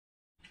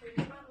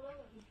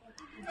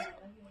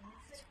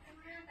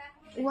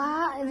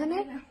Wow, isn't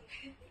it?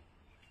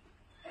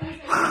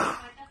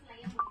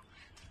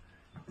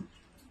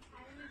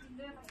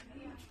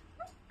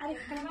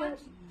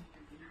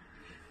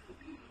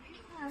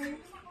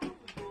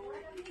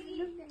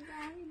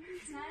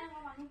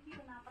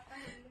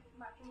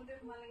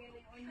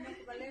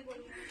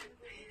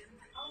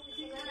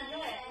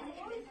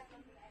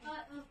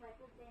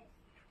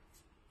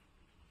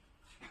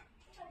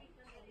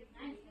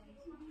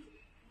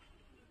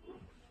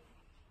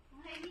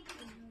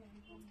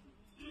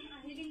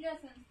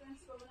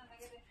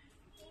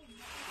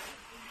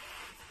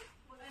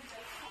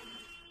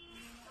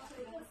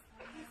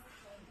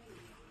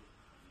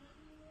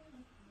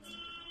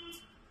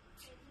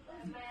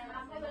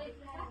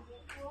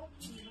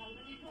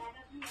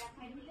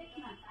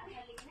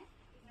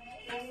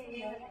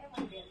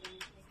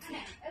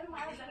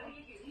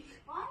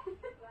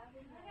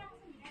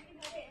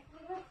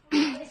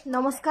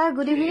 নমস্কাৰ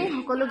good evening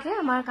সকলোকে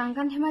আমাৰ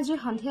কাংকান ধেমাজিৰ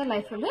সন্ধিয়া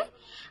লাইফলে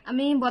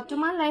আমি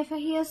বৰ্তমান লাইফ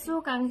আহি আছো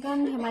কাংকান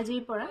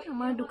ধেমাজিৰ পৰা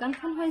আমাৰ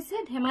দোকানখন হৈছে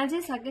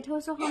ধেমাজি সাকেট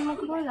হাউছৰ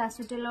সন্মুখৰ ৰাজ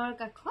হোটেলৰ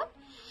কাষত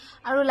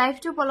আৰু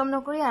লাইফটো পলম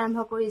নকৰি আৰম্ভ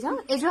কৰি যাওঁ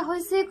এজোৱা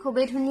হৈছে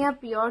খুবেই ধুনীয়া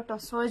পিয়ৰ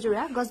টছৰ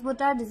জোৰা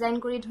গছবুটাৰ ডিজাইন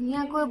কৰি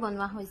ধুনীয়াকৈ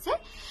বনোৱা হৈছে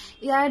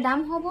ইয়াৰ দাম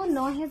হ'ব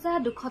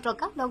 ৯,২০০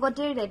 টকা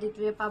লগতে ৰেডি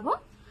টুৱে পাব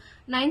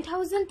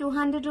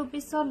 9,200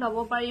 rupeesত লব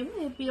পাৰিব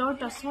এই পিয়ৰ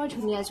টছৰ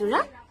ধুনীয়া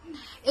জোৰা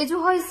এজো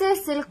হৈছে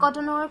সিল্ক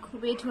কটনৰ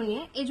খুবেই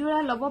ধুনীয়া এজোৰা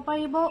লব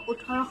পাৰিব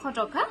 ১৮০০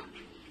 টকা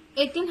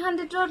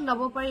 1800ত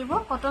লব পাৰিব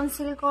কটন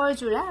সিল্কৰ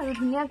জোৰা আৰু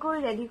ধুনীয়াকৈ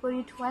ৰেডি কৰি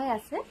থোৱাই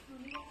আছে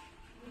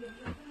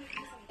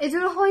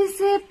এজোৰ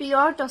হৈছে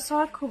পিয়ৰ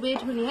টছৰ খুবেই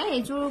ধুনীয়া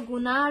এজোৰ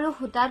গুণা আৰু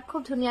হুতাত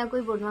খুব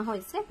ধুনীয়াকৈ বনোৱা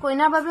হৈছে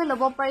কইনাৰ বাবে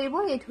লব পাৰিব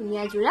এই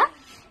ধুনীয়া জোৰা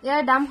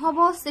ইয়াৰ দাম হ'ব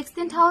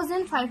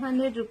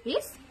 16,500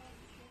 rupees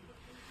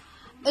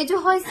এজো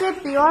হৈছে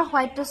পিয়ৰ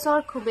হোৱাইট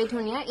টছৰ খুবেই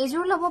ধুনীয়া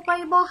এজোৰ লব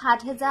পাৰিব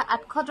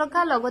 7,800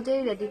 টকা লগতে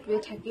ৰেডি টুৱে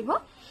থাকিব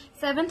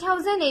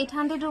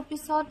 7,800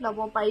 rupeesত লব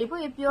পাৰিব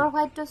এই পিয়ৰ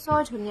হোৱাইট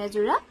টছৰ ধুনীয়া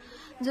জোৰা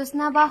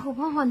জোসনা বা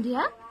শুভ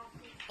সন্ধিয়া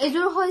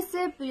এজোৰ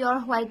হৈছে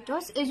পিয়ৰ হোৱাইট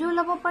টছ এজোৰ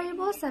লব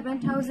পাৰিব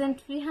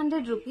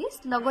 7,300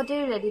 rupees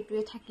লগতে ৰেডি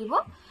টুৱে থাকিব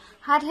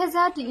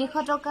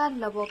 7,300 টকা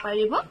লব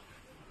পাৰিব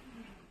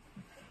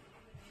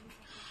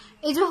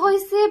এজো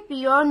হৈছে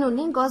পিয়ৰ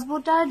নুনি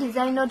গছবুটাৰ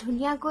ডিজাইনৰ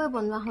ধুনীয়াকৈ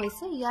বনোৱা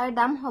হৈছে ইয়াৰ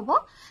দাম হ'ব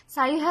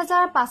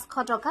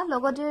 4,500 টকা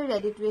লগতে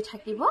ৰেডি টুৱে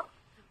থাকিব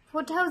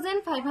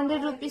 4,500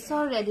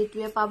 rupeesৰ ৰেডি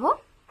টুৱে পাব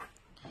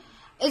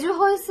এজো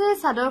হৈছে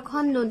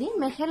চাদৰখন নুনি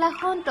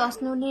মেখেলাখন টছ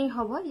নুনিৰ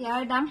হ'ব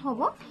ইয়াৰ দাম হ'ব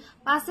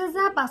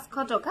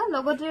 5,500 টকা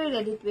লগতে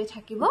ৰেডি টুৱে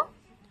থাকিব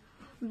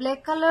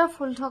ব্লেক কালাৰ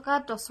ফুল থকা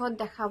টছত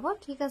দেখাব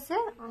ঠিক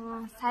আছে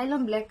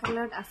চাইলম ব্লেক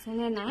কালাৰত আছে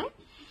নে নাই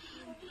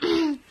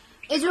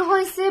এজোৰ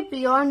হৈছে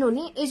পিয়ৰ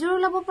নুনি এজোৰ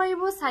লব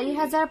পাৰিব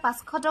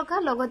 4,500 টকা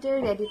লগতে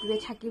ৰেডি টুৱে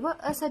থাকিব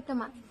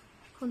সত্যমা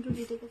ফোনটো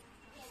দি দিকে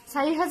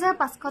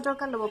 4,500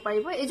 টকা লব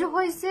পাৰিব এজোৰ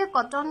হৈছে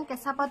কটন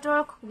কেঁচা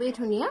পাটৰ খুবেই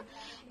ধুনীয়া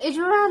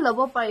এজোৰা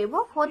লব পাৰিব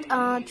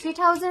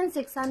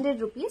 3,600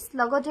 rupees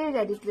লগতে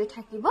ৰেডি টুৱে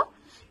থাকিব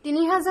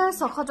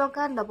 3,600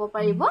 টকা লব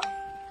পাৰিব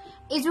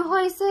এজোৰ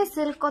হৈছে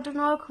সিল্ক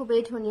কটনৰ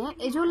খুবেই ধুনীয়া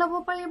এজোৰ লব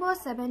পাৰিব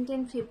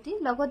 1,750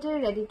 লগতে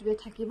ৰেডি টুৱে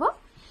থাকিব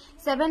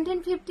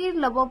 1,750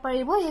 লব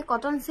পাৰিব এই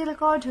কটন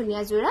সিল্কৰ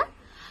ধুনীয়া জোৰা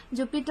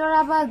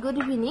জুপিতৰা বা গুড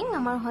ইভিনিং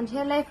আমাৰ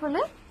সন্ধিয়া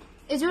লাইফলে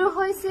এজোৰ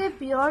হৈছে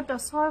পিয়ৰ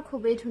টছৰ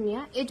খুবেই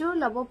ধুনীয়া এজোৰ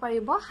লব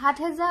পাৰিব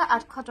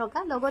 7,800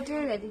 টকা লগতে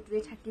ৰেডি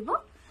টুৱে থাকিব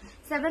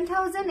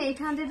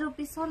 7,800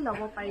 rupeesত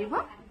লব পাৰিব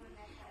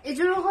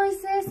এজোৰ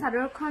হৈছে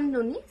চাদৰখন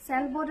নুনি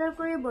সেল বৰ্ডাৰ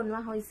কৰি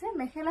বনোৱা হৈছে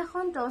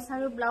মেখেলাখন টছ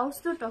আৰু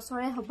ব্লাউজটো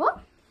টছৰে হ'ব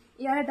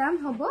ইয়াৰ দাম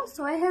হ'ব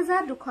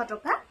 6,200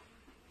 টকা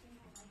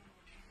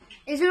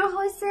এজোৰ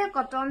হৈছে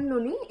কটন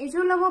নুনি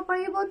এজোৰ লব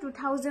পাৰিব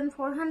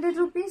 2,400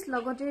 rupees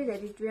লগতে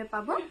ৰেডি টুৱে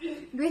পাব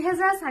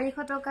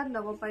 2,400 টকাত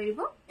লব পাৰিব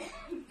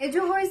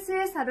এজোৰ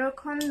হৈছে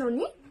চাদৰখন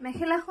নুনি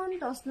মেখেলাখন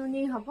টছ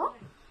নুনি হ'ব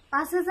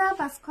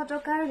 5,500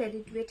 টকাৰ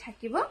ৰেডি টুৱে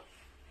থাকিব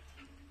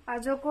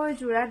পাজকৰ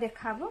জোৰা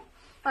দেখাব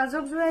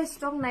পাজক জোৰা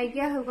ষ্টক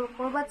নাইকিয়া হৈ গল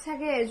কৰবাত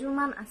চাগে এজোৰ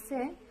মান আছে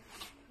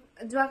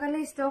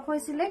যোৱাকালি ষ্টক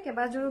হৈছিলে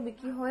কেবাজোৰ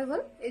বিক্ৰী হৈ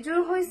গল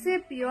এজোৰ হৈছে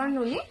পিয়ৰ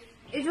নুনি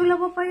এজোৰ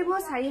লব পাৰিব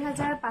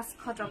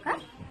 4,500 টকা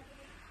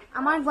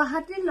আমাৰ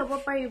গুৱাহাটীত লব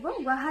পাৰিব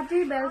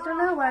গুৱাহাটীৰ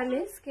বেলতলা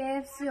ওয়াৰলেছ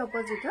KFC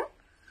অপজিট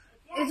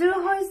এজোৰ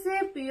হৈছে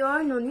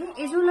পিয়ৰ নুনি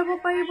এজোৰ লব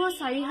পাৰিব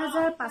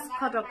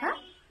 4,500 টকা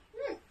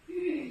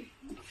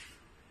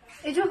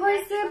এজোৰ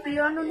হৈছে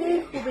পিয়ৰ নুনি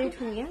খুবেই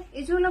ধুনীয়া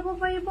এজোৰ লব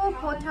পাৰিব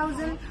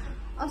 4,000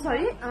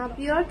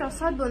 পিয়ৰ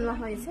টছত বনোৱা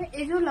হৈছে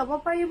এজোৰ লব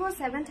পাৰিব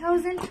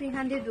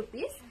 7,300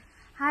 rupees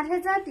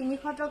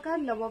 7,300 টকা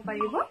লব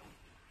পাৰিব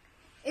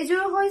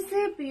এজোৰ হৈছে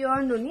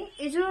পিয়ৰ নুনি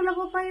এজোৰ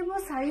লব পাৰিব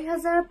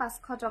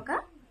 4,500 টকা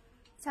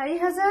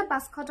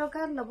 4,500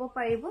 টকা লব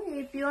পাৰিব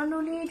এই পিয়ৰ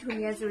নুনি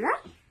ধুনীয়া জোৰা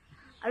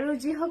আৰু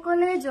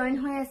যিসকলে জয়েন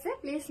হৈ আছে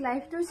প্লিজ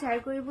লাইভটো শেয়াৰ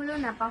কৰিবলৈ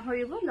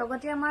নাপাহৰিব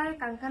লগতে আমাৰ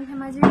কাংকান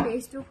ধেমাজিৰ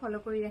পেজটো ফলো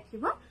কৰি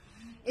ৰাখিব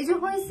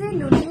এজোৰ হৈছে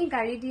নুনি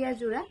গাড়ী দিয়া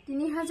জোৰা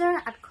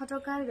 3,800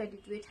 টকাৰ ৰেডি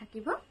টুৱে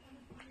থাকিব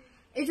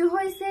এজোৰ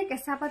হৈছে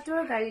কেঁচা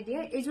পাটৰ গাড়ী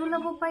দিয়া এজোৰ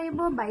লব পাৰিব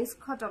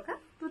 2,200 টকা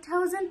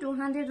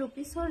 2,200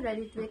 rupeesৰ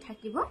ৰেডি টুৱে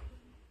থাকিব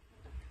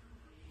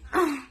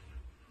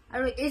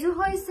আৰু এইযোৰ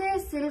হৈছে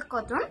সিল্ক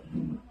কটন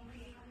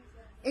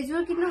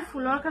এইযোৰ কিন্তু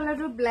ফুলৰ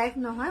কালাৰটো ব্ল্যাক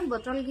নহয়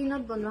বটল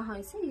গ্ৰীনত বনোৱা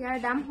হৈছে ইয়াৰ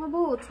দাম হ'ব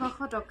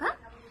 1800 টকা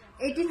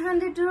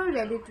 1800 ৰ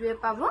ৰেডি টু ৱে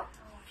পাব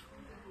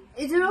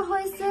এইযোৰ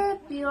হৈছে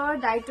পিওৰ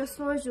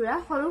ডাইটছৰ জোৰা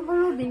সৰু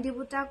সৰু বিন্দি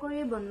বুটা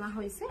কৰি বনোৱা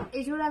হৈছে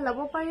এইজোৰা লব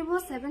পাৰিব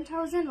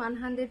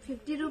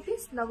 7150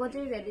 रुपीस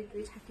লগতে ৰেডি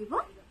টু থাকিব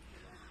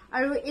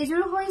আৰু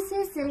এইযোৰ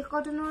হৈছে সিল্ক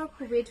কটনৰ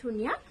খুবেই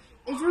ধুনিয়া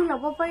এইযোৰ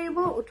লব পাৰিব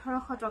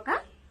 1800 টকা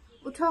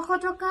 1800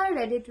 টকা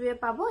ৰেডি টু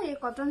পাব এই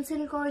কটন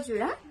সিল্কৰ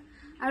জোৰা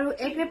আৰু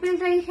 1 এপ্ৰিল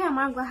তাৰিখে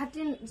আমাৰ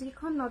গুৱাহাটীৰ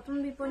যিখন নতুন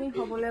বিপণী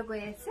হবলৈ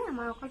গৈ আছে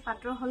আমাৰ অকল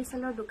পাটৰ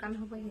হোলসেলৰ দোকান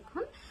হ'ব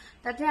এইখন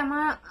তাতে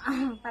আমাৰ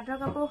পাটৰ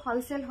কাপোৰ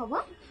হোলসেল হ'ব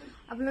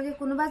আপোনালোকে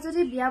কোনোবা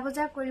যদি বিয়া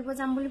বজাৰ কৰিব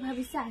যাম বুলি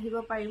ভাবিছে আহিব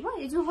পাৰিব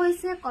এইযোৰ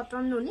হৈছে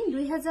কটন নুনি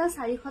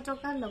 2400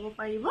 টকা লব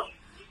পাৰিব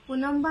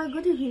পুনম্বা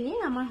গুড ইভিনিং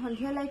আমাৰ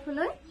সন্ধিয়া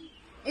লাইফলৈ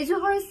এইযোৰ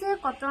হৈছে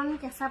কটন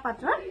কেঁচা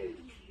পাটৰ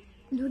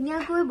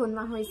ধুনিয়াকৈ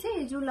বনোৱা হৈছে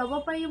এইযোৰ লব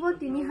পাৰিব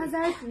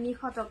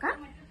 3300 টকা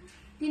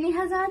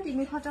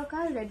 3300 টকা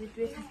ৰেডি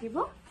টু থাকিব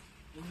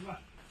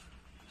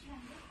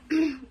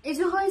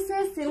এইযোৰ হৈছে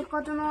সিল্ক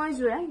কটনৰ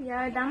জোৰা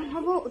ইয়াৰ দাম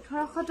হ'ব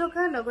 1800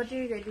 টকা লগতে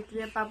ৰেডি টু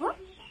পাব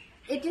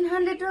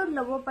 1800 ত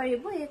লব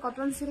পাৰিব এই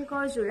কটন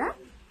সিল্কৰ জোৰা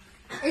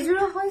এইযোৰ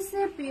হৈছে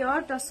পিওৰ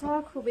টছৰ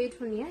খুবেই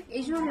ধুনিয়া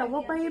এইযোৰ লব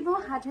পাৰিব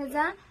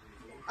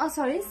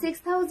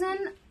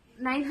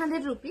 6900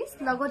 रुपीस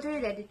লগতে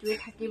ৰেডি টু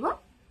থাকিব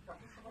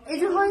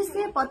এইযোৰ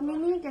হৈছে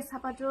পদ্মিনী কেঁচা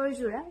পাটৰ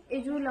জোৰা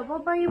এইযোৰ লব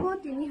পাৰিব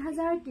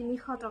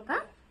 3300 টকা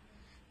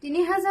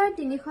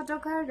 3300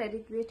 টকা ৰেডি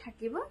টু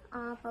থাকিব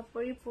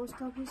পাপৰি পোষ্ট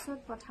অফিসত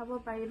পঠাব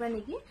পাৰিবা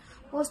নেকি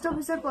পোষ্ট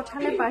অফিসত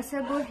পঠালে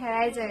পাৰ্সেলবোৰ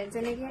হেৰাই যায়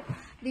যেনেকে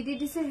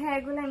ডিডিডিসি হেৰাই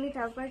গলে আমি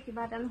তাৰ পৰা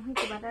কিবা এটা নহয়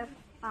কিবা এটা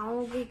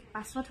পাওঁগে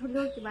পাছত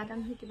হলেও কিবা এটা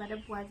নহয় কিবা এটা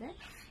পোৱা যায়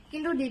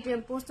কিন্তু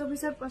পোষ্ট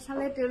অফিসত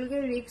পঠালে তেওঁলোকে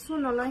ৰিস্কও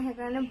নলয়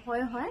হেকাৰণে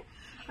ভয় হয়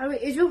আৰু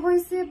এইযোৰ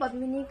হৈছে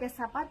পদ্মিনী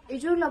কেঁচা পাট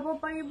এইযোৰ লব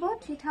পাৰিব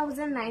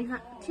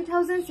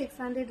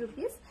 3600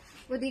 रुपीस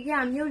গতিকে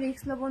আমিও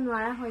ৰিস্ক লব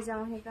নোৱাৰা হৈ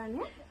যাওঁ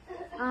হেকাৰণে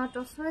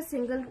টছৰ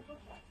সিঙ্গল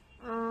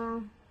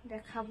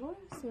দেখাবো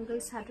সিঙ্গল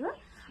চাদৰ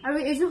আৰু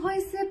এইযোৰ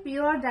হৈছে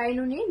পিওৰ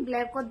ডাইনুনি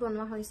ব্ল্যাকত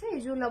বনোৱা হৈছে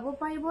এইযোৰ লব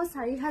পাৰিব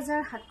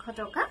 4700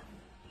 টকা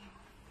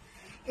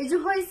এইযোৰ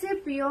হৈছে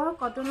পিওৰ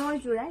কটনৰ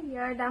জোৰা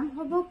ইয়াৰ দাম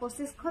হ'ব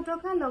 2500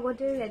 টকা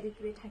লগতে ৰেডি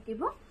টু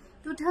থাকিব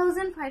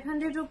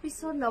 2500 रुपीस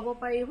লব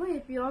পাৰিব এই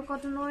পিওৰ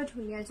কটনৰ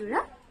ধুনিয়া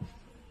জোৰা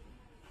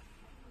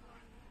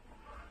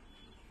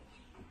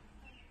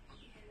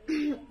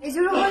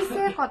এইযোৰ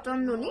হৈছে কটন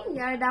নুনি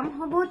ইয়াৰ দাম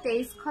হ'ব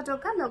 2300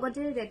 টকা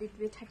লগতে ৰেডি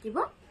টু থাকিব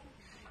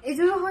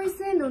এইযোৰ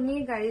হৈছে নুনি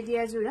গাড়ী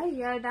দিয়া জোৰা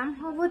ইয়াৰ দাম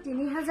হ'ব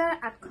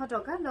 3800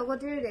 টকা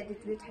লগতে ৰেডি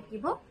টু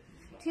থাকিব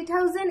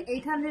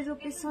 3800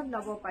 रुपीस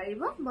লব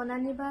পাৰিব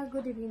বনানী বা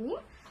গুড ইভিনিং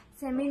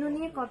সেমি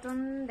নুনি কটন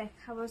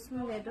দেখাবচোন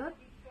ৰেডত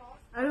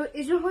আৰু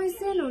এইযোৰ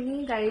হৈছে নুনি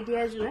গাড়ী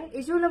দিয়া জোৰা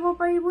এইযোৰ লব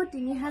পাৰিব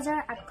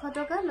 3800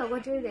 টকা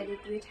লগতে ৰেডি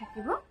টু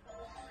থাকিব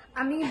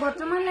আমি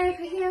বৰ্তমান লাইভ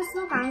আহি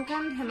আছো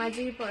কাংকান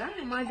ধেমাজিৰ পৰা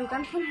আমাৰ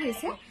দোকানখন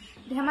হৈছে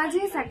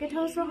ধেমাজি সাকেট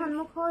হাউসৰ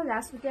সন্মুখৰ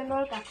ৰাজ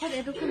হোটেলৰ কাষত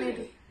এটুকুন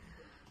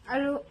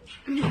আৰু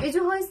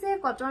এইযোৰ হৈছে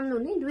কটন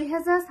নুনি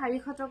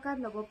 2400 টকা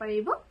লব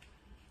পাৰিব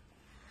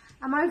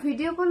আমাৰ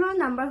ভিডিও কলৰ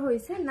নাম্বাৰ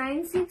হৈছে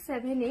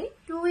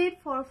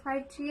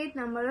 9678284538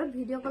 নম্বৰত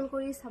ভিডিও কল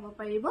কৰি চাব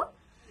পাৰিব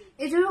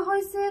এইযোৰ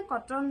হৈছে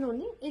কটন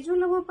নুনি এইযোৰ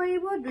লব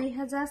পাৰিব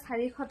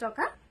 2400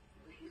 টকা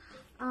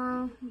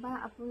বা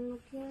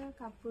আপোনালোকে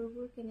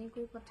কাপোৰবোৰ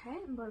কেনেকৈ পঠায়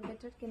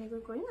বৰপেটাত কেনেকৈ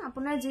কৰিম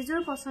আপোনাৰ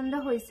যিযোৰ পছন্দ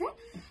হৈছে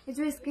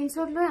এইযোৰ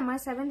স্ক্ৰিনশ্বট লৈ আমাৰ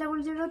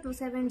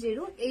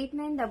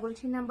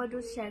 7002708933 নম্বৰটো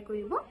শ্বেয়াৰ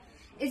কৰিব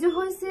এইযোৰ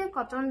হৈছে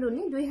কটন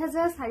নুনি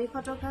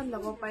 2400 টকা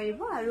লব পাৰিব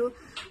আৰু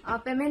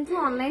পেমেন্টটো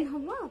অনলাইন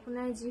হ'ব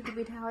আপোনাৰ যি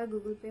সুবিধা হয়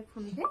গুগল পে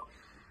ফোন পে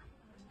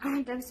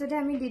তাৰপিছতে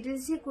আমি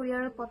ডিডিসি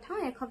কুৰিয়াৰত পঠাও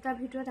এক সপ্তাহৰ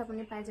ভিতৰত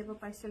আপুনি পাই যাব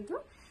পাৰ্সেলটো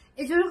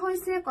এইযোৰ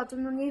হৈছে কটন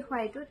নুনি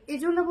হোৱাইটত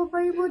এইযোৰ লব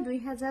পাৰিব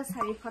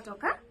 2400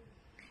 টকা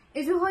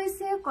এইযোৰ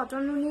হৈছে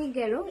কটন নুনি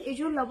গেৰো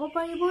এইযোৰ লব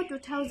পাৰিব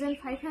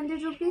 2500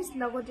 रुपीस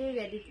লগতে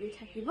ৰেডি টু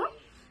থাকিব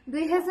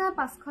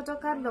 2500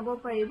 টকা লব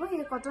পাৰিব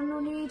এই কটন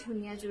নুনি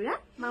ধুনিয়া জোৰা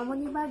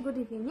মামনি বা গুড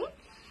ইভিনিং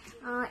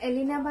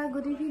এলিনা বা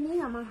গুড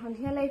ইভিনিং আমাৰ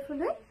সন্ধিয়া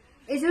লাইফলৈ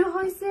এইযোৰ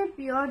হৈছে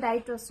পিওৰ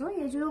ডাইটছ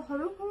এইযোৰ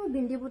সৰু সৰু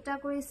বিন্দি বুটা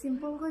কৰি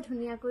সিম্পল কৈ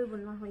ধুনিয়াকৈ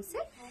বনোৱা হৈছে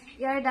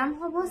ইয়াৰ দাম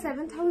হ'ব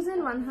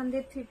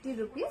 7150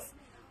 रुपीस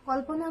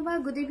কল্পনা বা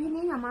গুড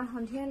ইভিনিং আমাৰ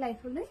সন্ধিয়া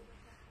লাইফলৈ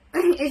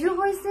এইযোৰ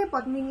হৈছে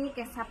পদ্মিনী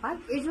কেঁচা পাট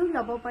এইযোৰ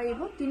লব পাৰিব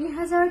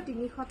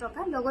 3300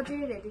 টকা লগতে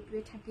ৰেডি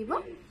টু থাকিব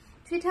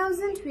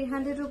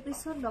 3300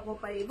 रुपीस লব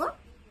পাৰিব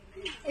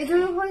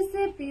এইযোৰ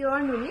হৈছে পিওৰ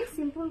নুনি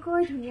সিম্পল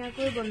কৈ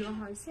ধুনিয়াকৈ বনোৱা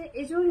হৈছে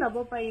এইযোৰ লব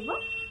পাৰিব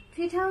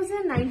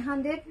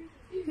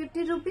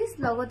 3950 रुपीस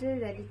লগতে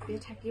ৰেডি টু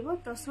থাকিব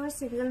টছৰ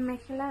সিঙ্গল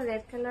মেখেলা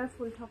ৰেড কালাৰ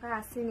ফুল থকা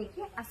আছে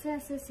নেকি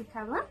আছে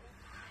শিখাবা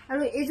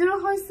আৰু এইযোৰ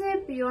হৈছে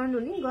পিওৰ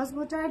নুনি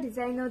গছবুটাৰ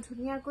ডিজাইনৰ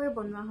ধুনিয়াকৈ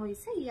বনোৱা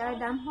হৈছে ইয়াৰ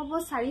দাম হ'ব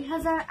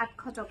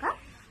 4800 টকা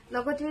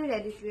লগতে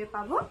ৰেডি টু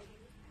পাব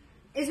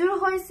এইযোৰ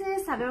হৈছে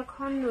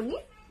চাদৰখন নুনি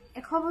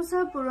 100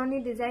 বছৰ পুৰণি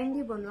ডিজাইন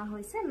দি বনোৱা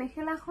হৈছে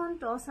মেখেলাখন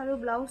টছ আৰু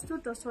ব্লাউজটো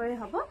টছৰে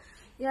হ'ব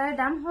ইয়াৰ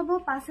দাম হ'ব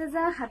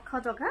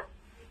 5700 টকা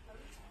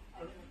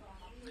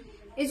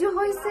এযোৰ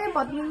হৈছে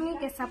পদ্মিনী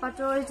কেঁচা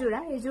পাটৰ যোৰা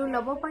এযোৰ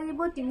ল'ব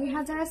পাৰিব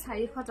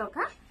 3400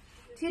 টকা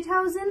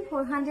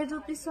 3400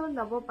 rupeesৰ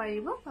ল'ব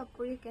পাৰিব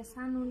কাপোৰি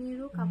কেঁচা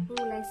নুনিৰো কাপোৰ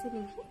ওলাইছে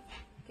নেকি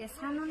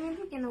কেঁচা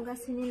নুনিটো কেনেকুৱা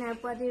চিনি নাই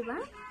পোৱা দেবা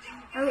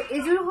আৰু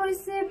এযোৰ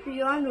হৈছে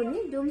পিয়ৰ নুনি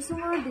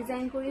ডুমচুঙৰ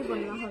ডিজাইন কৰি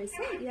বনোৱা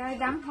হৈছে ইয়াৰ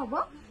দাম হ'ব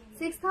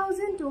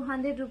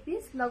 6200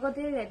 rupees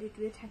লগতে ৰেডি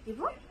টু থাকিব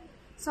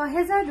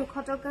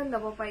 6200 টকা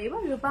ল'ব পাৰিব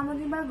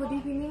ৰূপামণি বা গুড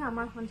ইভিনিং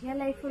আমাৰ সন্ধিয়া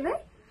লাইফলৈ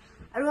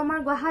আৰু আমাৰ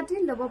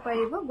গুৱাহাটীত ল'ব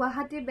পাৰিব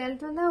গুৱাহাটী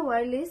বেলতলা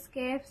ওয়াৰলেছ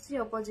KFC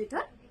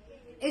অপজিটত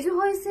এযোৰ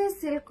হৈছে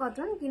সিল্ক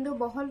কটন কিন্তু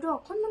বহলটো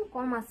অকণমান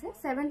কম আছে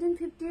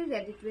 1750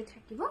 ৰেডি টু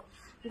থাকিব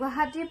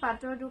গুৱাহাটী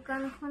পাটৰ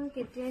দোকানখন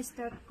কেতিয়া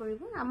ষ্টাৰ্ট কৰিব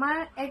আমাৰ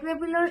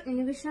এগ্ৰেবিলৰ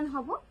ইনভিটেশ্যন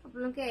হ'ব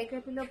আপোনালোকে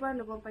এগ্ৰেবিলৰ পৰা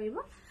ল'ব পাৰিব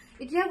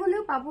এতিয়া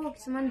গলেও পাব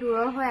কিছুমান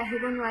দূৰৰ হৈ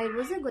আহিব নোৱাৰিব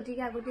যে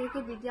গতিকে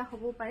আগতীয়াকৈ দি দিয়া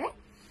হ'ব পাৰে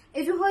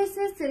এযোৰ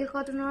হৈছে সিল্ক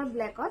কটনৰ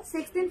ব্লেকত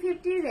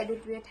 1650 ৰেডি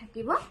টু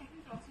থাকিব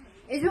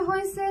এযোৰ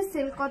হৈছে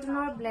সিল্ক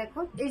কটনৰ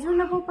ব্লেকত এযোৰ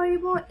ল'ব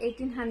পাৰিব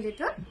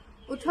 1800ত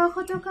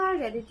 1800 টকা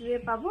ৰেডি টু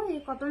পাব এই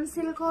কটন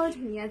সিল্কৰ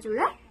ধুনীয়া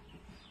যোৰা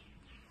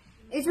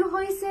এযোৰ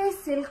হৈছে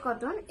সিল্ক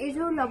কটন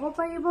এযোৰ ল'ব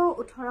পাৰিব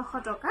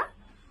 1800 টকা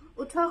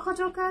 1800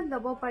 টকা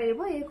ল'ব পাৰিব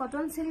এই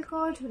কটন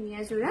সিল্কৰ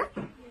ধুনীয়া যোৰা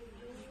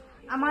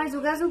আমাৰ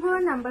যোগাযোগৰ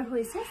নম্বৰ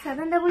হৈছে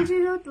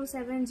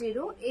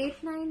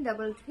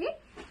 7002708933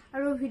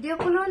 আৰু ভিডিঅ'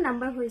 কলৰ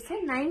নম্বৰ হৈছে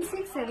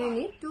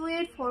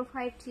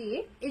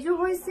 9678284538 এযোৰ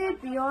হৈছে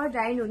পিয়ৰ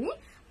ডাইনুনি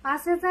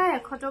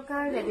 5100 টকা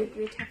ৰেডি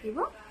টু থাকিব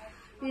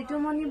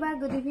ঋতুমণি বা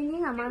গুড ইভিনিং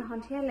আমাৰ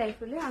সন্ধিয়া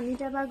লাইফলৈ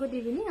অনিতা বা গুড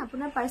ইভিনিং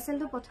আপোনাৰ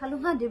পাৰ্চেলটো পঠালো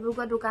হা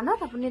ডিব্ৰুগড় দোকানত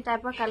আপুনি তাৰ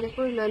পৰা কালেক্ট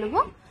কৰি লৈ ল'ব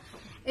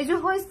এযোৰ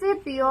হৈছে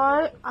পিয়ৰ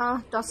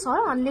টছৰ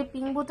অনলি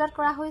পিংক বুটাত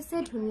কৰা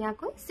হৈছে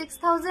ধুনীয়াকৈ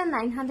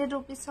 6900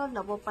 rupeesৰ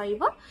ল'ব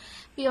পাৰিব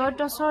পিয়ৰ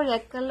টছৰ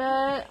ৰেড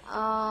কালাৰ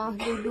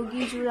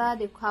দুগি যোৰা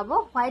দেখুৱাব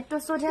হোৱাইট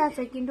টছতহে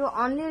আছে কিন্তু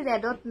অনলি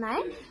ৰেডত নাই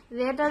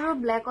ৰেড আৰু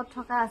ব্লেকত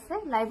থকা আছে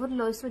লাইভত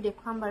লৈছো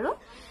দেখুৱাম বাৰু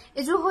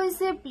এযোৰ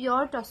হৈছে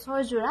পিয়ৰ টছৰ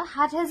যোৰা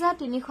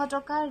 7300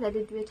 টকা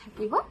ৰেডি টু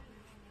থাকিব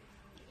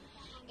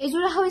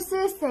এযোৰা হৈছে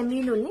সেমি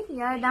নুনি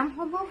ইয়াৰ দাম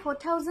হ'ব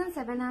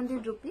 4700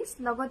 rupees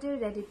লগতে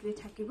ৰেডি টু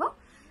থাকিব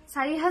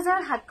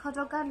 4700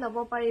 টকা ল'ব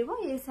পাৰিব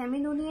এই সেমি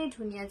নুনিৰ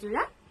ধুনীয়া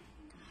যোৰা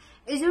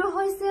এযোৰ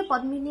হৈছে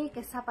পদ্মিনী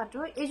কেঁচা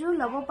পাটৰ এযোৰ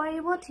ল'ব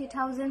পাৰিব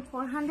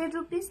 3400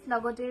 rupees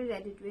লগতে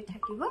ৰেডি টু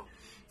থাকিব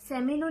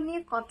সেমি নুনি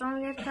কটন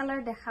ৰেড কালাৰ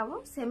দেখাব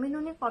সেমি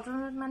নুনি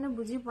কটনত মানে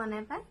বুজি পোৱা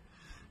নাই পায়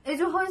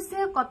এযোৰ হৈছে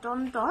কটন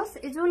টছ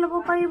এযোৰ ল'ব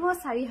পাৰিব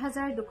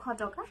 4200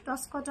 টকা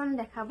টছ কটন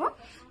দেখাব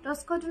টছ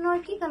কটনৰ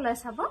কি কালাৰ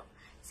চাব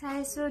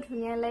চাইছো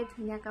ধুনীয়া লাইট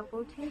ধুনীয়া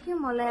কাপোৰ থ্যাংক ইউ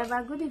মলয়া বা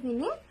গুড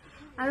ইভিনিং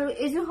আৰু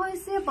এযোৰ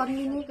হৈছে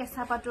পদ্মিনী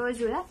কেঁচা পাটৰ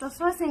যোৰা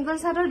টছৰ সিংগল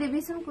চাদৰ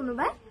ডিভিজন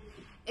কোনোবাই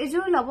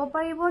এযোৰ ল'ব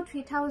পাৰিব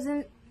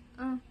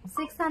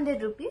 3600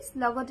 rupees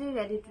লগতে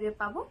ৰেডি টু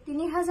পাব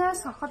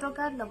 3600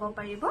 টকা ল'ব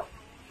পাৰিব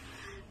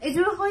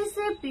এযোৰ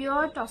হৈছে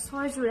পিয়ৰ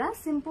টছৰ যোৰা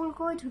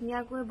সিম্পলকৈ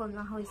ধুনীয়াকৈ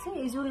বনোৱা হৈছে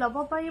এযোৰ ল'ব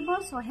পাৰিব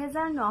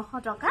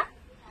 6900 টকা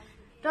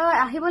তো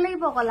আহিব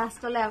লাগিব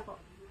লাষ্টলৈ আকৌ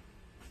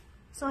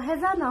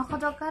 6900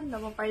 টকা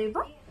ল'ব পাৰিব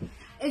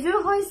এযোৰ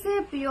হৈছে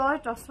পিয়ৰ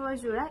টছৰ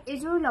যোৰা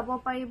এযোৰ ল'ব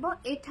পাৰিব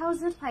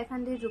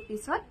 8500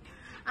 rupeesত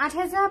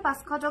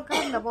 8500 টকা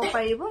ল'ব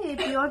পাৰিব এই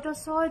পিয়ৰ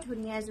টছৰ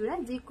ধুনীয়া যোৰা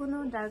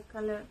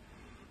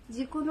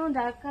যিকোনো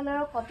ডাৰ্ক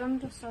কালাৰৰ কটন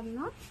টছৰ ন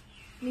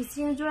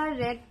মিচিং যোৰা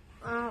red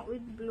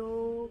with blue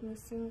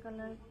Mising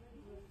colour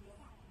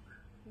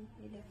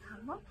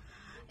দেখাব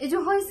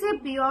এযোৰ হৈছে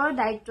পিয়ৰ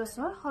ডাইট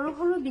টছৰ সৰু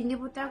সৰু বিন্দু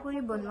বুটা কৰি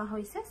বনোৱা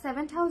হৈছে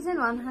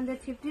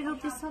 7150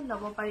 rupeesত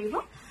ল'ব পাৰিব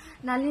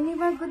নালিনী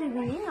বা গুড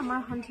ইভিনিং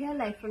আমাৰ সন্ধিয়া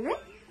লাইফলৈ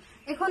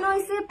এখন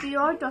হৈছে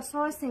পিয়ৰ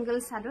টছৰ সিংগল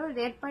চাদৰ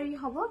ৰেড পাৰি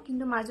হ'ব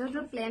কিন্তু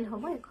মাজৰটো প্লেন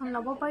হ'ব এখন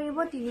ল'ব পাৰিব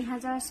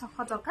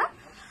 3600 টকা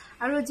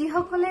আৰু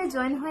যিসকলে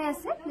জয়েন হৈ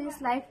আছে প্লিজ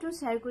লাইভটো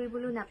শ্বেয়াৰ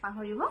কৰিবলৈ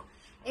নাপাহৰিব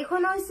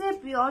এখন হৈছে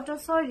পিয়ৰ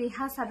টছৰ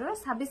ৰিহা চাদৰ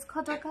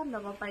 2600 টকা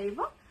ল'ব পাৰিব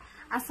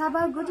আশা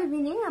বা গুড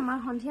ইভিনিং আমাৰ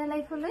সন্ধিয়া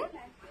লাইফলৈ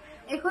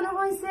এখন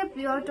হৈছে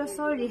পিয়ৰ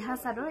টছৰ ৰিহা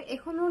চাদৰ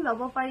এখনো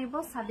ল'ব পাৰিব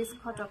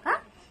 2600 টকা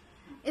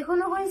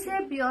এখন হৈছে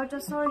পিয়ৰ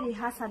টছৰ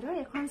ৰিহা চাদৰ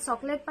এখন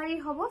চকলেট পাৰি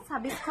হ'ব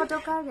 2600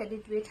 টকা ৰেডি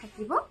টু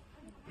থাকিব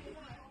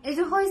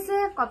এযোৰ হৈছে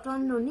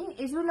কটন নুনি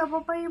এযোৰ ল'ব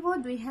পাৰিব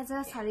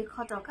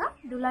 2400 টকা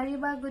দুলাৰী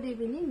বা গুড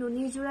ইভিনিং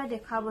নুনি যোৰা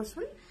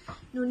দেখাবচোন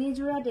নুনি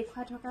যোৰা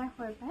দেখুৱা থকা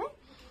হয় পায়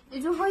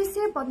এযোৰ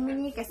হৈছে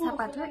পদ্মিনী কেঁচা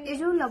পাটৰ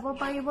এযোৰ ল'ব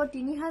পাৰিব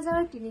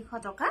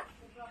 3300 টকা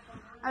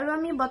আৰু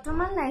আমি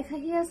বৰ্তমান লাইভ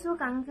আহি আছো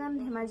কাংকান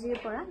ধেমাজিৰ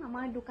পৰা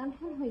আমাৰ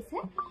দোকানখন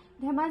হৈছে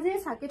ধেমাজিৰ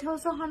সাকিট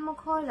হাউছৰ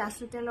সন্মুখৰ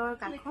ৰাসুতেলৰ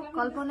কাষত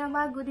কল্পনা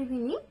বা গুড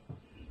ইভিনিং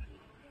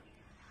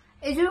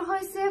এযোৰ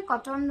হৈছে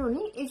কটন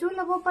নুনি এযোৰ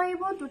ল'ব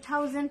পাৰিব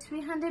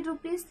 2300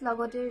 rupees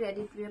লগতে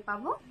ৰেডি টু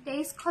পাব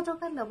 2300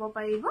 টকা ল'ব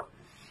পাৰিব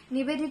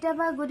নিবেদিতা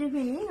বা গুড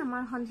ইভিনিং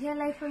আমাৰ সন্ধিয়া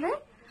লাইফলৈ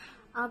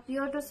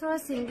পিয়ৰ টছৰ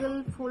সিংগল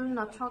ফুল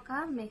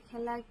নথকা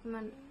মেখেলা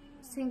কিমান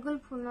সিংগল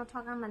ফুল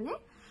নথকা মানে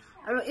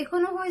আৰু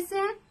এখনো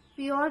হৈছে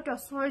পিয়ৰ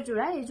টছৰ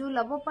যোৰা এযোৰ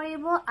ল'ব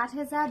পাৰিব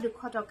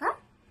 8200 টকা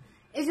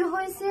এযোৰ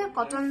হৈছে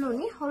কটন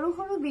নুনি সৰু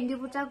সৰু বিন্দু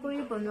বুটা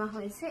কৰি বনোৱা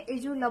হৈছে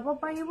এযোৰ লব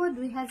পাৰিব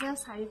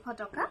 2400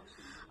 টকা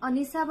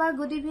অনিশা বা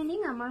গুড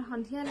ইভিনিং আমাৰ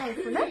সন্ধিয়া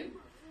লাইফলৈ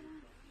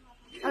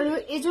আৰু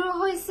এযোৰ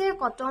হৈছে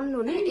কটন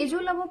নুনি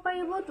এযোৰ লব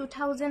পাৰিব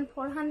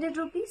 2400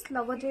 rupees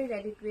লগতে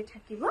ৰেডি টু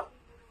থাকিব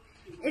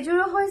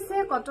এযোৰ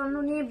হৈছে কটন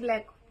নুনি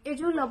ব্ল্যাক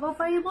এযোৰ লব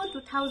পাৰিব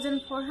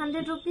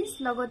 2400 rupees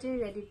লগতে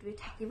ৰেডি টু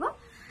থাকিব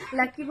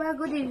লাকি বা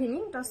গুড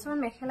ইভিনিং টছৰ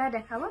মেখেলা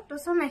দেখাব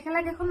টছৰ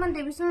মেখেলা কেইখনমান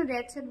দেবিচোন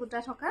ৰেড সেট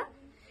বুটা থকা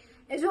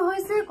এযোৰ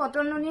হৈছে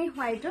কটন নুনি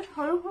হোৱাইটত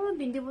সৰু সৰু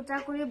বিন্দু বুটা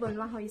কৰি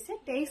বনোৱা হৈছে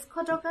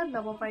 2300 টকাত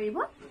লব পাৰিব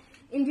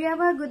ইন্ডিয়া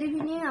বা গুড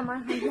ইভিনিং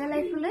আমাৰ সন্ধিয়া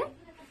লাইফলৈ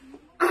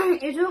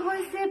এযোৰ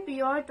হৈছে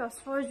পিয়ৰ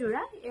টছৰ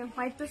জোৰা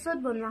হোৱাইট টছত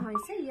বনোৱা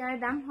হৈছে ইয়াৰ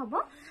দাম হ'ব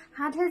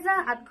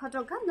 7800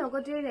 টকা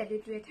লগতে ৰেডি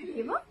টু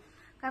থাকিব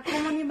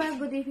কাকুমণি বা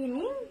গুড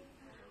ইভিনিং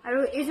আৰু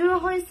এযোৰ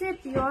হৈছে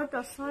পিয়ৰ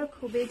টছৰ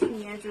খুবেই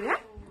ধুনীয়া জোৰা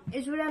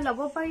এযোৰা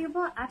লব পাৰিব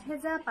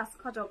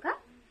 8500 টকা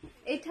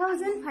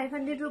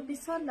 8500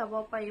 rupees লব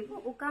পাৰিব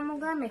উকা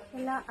মুগা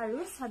মেখেলা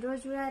আৰু চাদৰ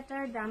জোৰা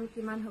এটাৰ দাম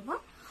কিমান হ'ব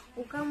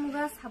উকা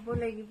মুগা চাব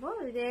লাগিব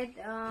ৰেড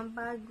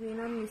বা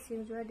গ্ৰীনৰ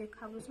মিক্সিং জোৰা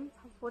দেখাবচোন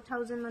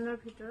 4000 মানৰ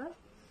ভিতৰত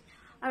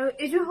আৰু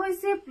এযোৰ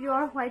হৈছে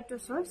পিয়ৰ হোৱাইট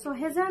টছৰ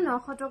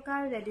 6900 টকা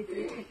ৰেডি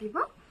টু থাকিব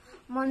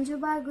মঞ্জু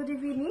বা গুড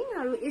ইভিনিং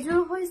আৰু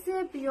এযোৰ হৈছে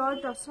পিয়ৰ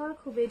টছৰ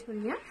খুবেই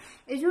ধুনীয়া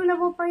এযোৰ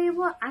লব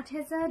পাৰিব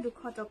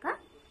 8200 টকা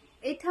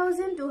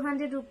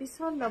 8200 rupees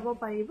লব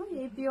পাৰিব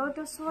এই পিয়ৰ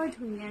টছৰ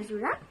ধুনীয়া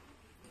জোৰা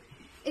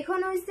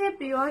এখন হৈছে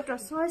পিয়ৰ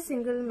টছৰ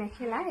সিঙ্গল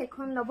মেখেলা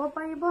এখন লব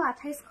পাৰিব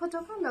 2800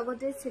 টকা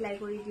লগতে সিলাই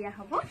কৰি দিয়া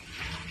হ'ব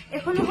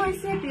এখন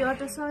হৈছে পিয়ৰ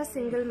টছৰ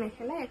সিঙ্গল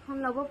মেখেলা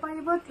এখন লব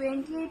পাৰিব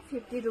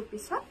 2850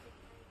 rupees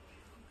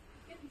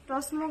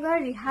টছ মুগাৰ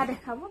ৰিহা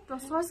দেখাব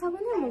টছৰ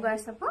চাবনে মুগাৰ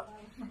চাব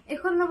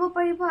এখন লব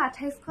পাৰিব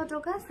 2800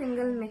 টকা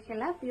সিঙ্গল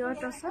মেখেলা পিয়ৰ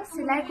টছৰ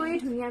সিলাই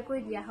কৰি ধুনীয়াকৈ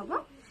দিয়া হ'ব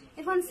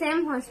এখন সেম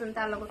হয়চোন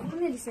তাৰ লগত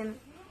কোনে দিছে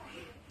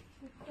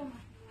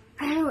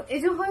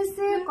এযোৰ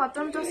হৈছে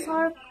কটন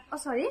টছৰ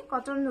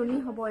কটন নুনি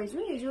হ'ব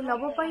এযোৰ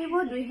লব পাৰিব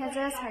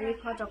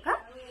 2400 টকা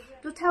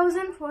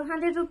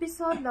 2400 rupees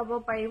লব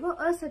পাৰিব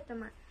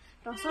সত্যমা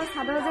টছৰ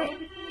চাদৰ যে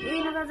এই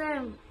নগা যে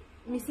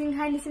মিচিং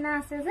ঘাই নিচিনা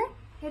আছে যে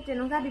সেই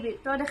তেনেকা দিবি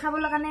তো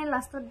দেখাবলৈ কাৰণে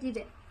লাষ্টত দি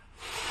দে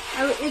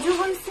আৰু এযোৰ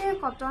হৈছে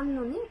কটন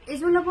নুনি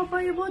এযোৰ লব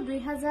পাৰিব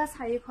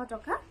 2400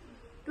 টকা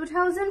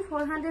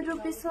 2400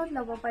 rupees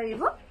লব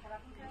পাৰিব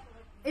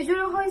এযোৰ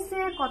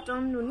হৈছে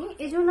কটন নুনি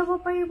এযোৰ লব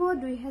পাৰিব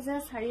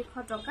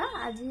 2400 টকা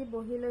আজি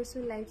বহি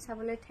লৈছো লাইভ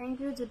চাবলৈ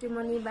থ্যাংক ইউ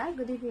জ্যোতিমণি বা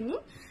গুড ইভিনিং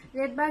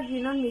ৰেড বা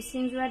গ্ৰীনৰ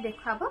মিক্সিং জোৰা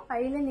দেখাব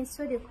পাৰিলে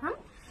নিশ্চয় দেখাম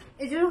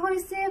এযোৰ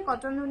হৈছে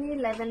কটন নুনি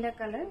লেভেণ্ডাৰ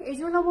কালাৰ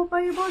এযোৰ লব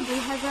পাৰিব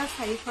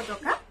 2400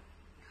 টকা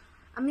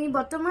আমি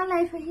বৰ্তমান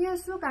লাইভ আহি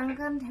আছো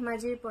কাংকান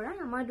ধেমাজিৰ পৰা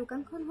আমাৰ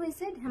দোকানখন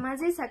হৈছে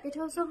ধেমাজি সাৰ্কিট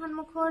হাউছৰ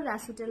সন্মুখৰ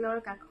ৰাজ হোটেলৰ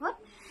কাষত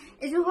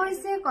এযোৰ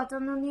হৈছে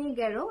কটন নুনি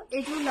গেৰো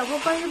এযোৰ লব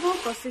পাৰিব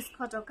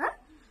 2500 টকা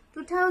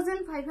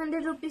 2500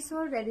 rupees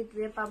ৰেডি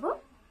টু পাব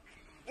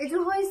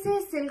এযোৰ হৈছে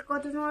সিল্ক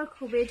কটনৰ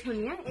খুবেই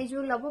ধুনীয়া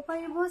এযোৰ লব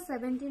পাৰিব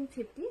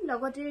 1750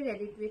 লগতে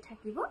ৰেডি টু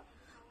থাকিব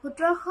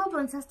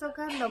 1750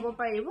 টকা লব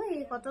পাৰিব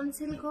এই কটন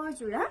সিল্কৰ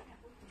জোৰা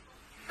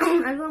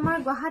আৰু আমাৰ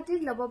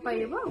গুৱাহাটীত লব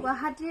পাৰিব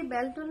গুৱাহাটীৰ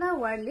বেলতলা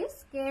ৱাৰলিছ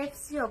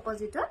KFC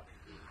অপজিটত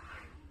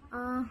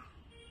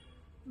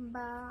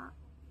বা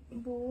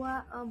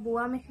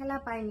বুয়া মেখেলা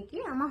পায় নেকি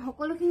আমাৰ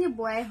সকলোখিনি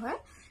বুয়াই হয়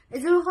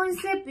এযোৰ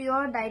হৈছে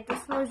পিয়ৰ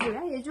ডাইটছৰ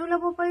জোৰা এযোৰ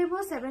লব পাৰিব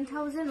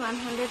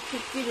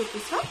 7150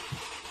 rupees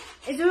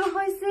এযোৰ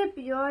হৈছে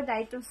পিয়ৰ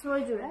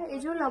ডাইটছৰ জোৰা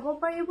এযোৰ লব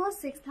পাৰিব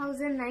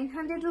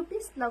 6900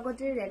 rupees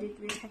লগতে ৰেডি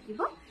টু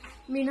থাকিব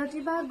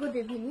মিনতি বা গুড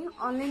ইভিনিং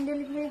অনলাইন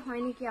ডেলিভাৰী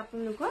হয় নেকি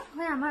আপোনালোকৰ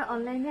হয় আমাৰ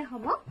অনলাইনে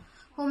হ'ব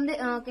হোম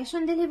কেশ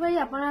অন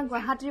ডেলিভাৰী আপোনাৰ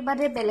গুৱাহাটীৰ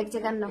বাদে বেলেগ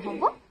জেগাত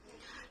নহব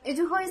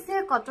এযোৰ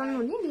হৈছে কটন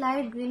নুনি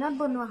লাইট গ্ৰীনত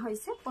বনোৱা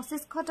হৈছে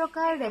 2500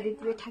 টকা ৰেডি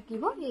টু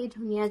থাকিব এই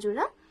ধুনীয়া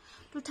জোৰা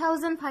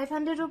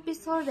 2500 rupees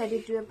ৰেডি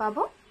টু পাব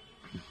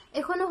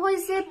এখন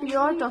হৈছে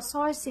পিয়ৰ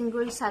টছৰ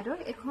সিঙ্গল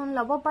চাদৰ এখন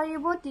লব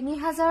পাৰিব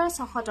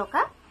 3600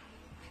 টকা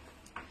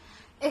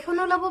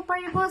এখনো লব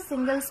পাৰিব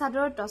সিঙ্গল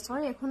চাদৰ টছৰ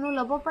এখনো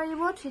লব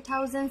পাৰিব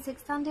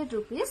 3600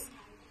 rupees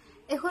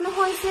এখনো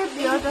হৈছে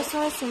পিয়ৰ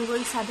টছৰ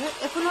সিঙ্গল চাদৰ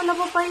এখনো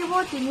লব পাৰিব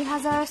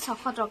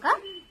 3600 টকা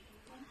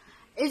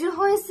এযোৰ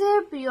হৈছে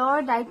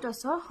পিয়ৰ ডাইট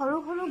টছৰ সৰু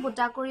সৰু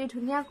বুটা কৰি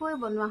ধুনীয়াকৈ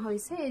বনোৱা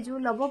হৈছে এযোৰ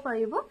লব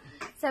পাৰিব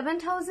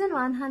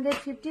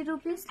 7150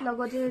 rupees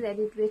লগতে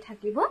ৰেডি টু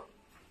থাকিব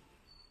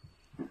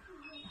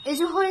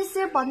এযোৰ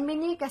হৈছে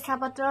পদ্মিনী কেঁচা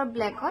পাটৰ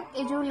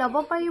ব্ল্যাকত এযোৰ লব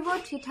পাৰিব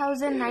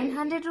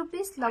 3900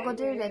 rupees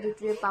লগতে ৰেডি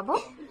টু পাব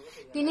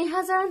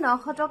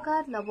 3900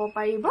 টকা লব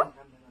পাৰিব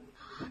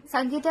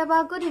সংগীতা বা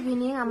গুড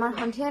ইভিনিং আমাৰ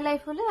সন্ধিয়া লাইভ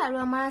হলে আৰু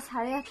আমাৰ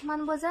 8:30 মান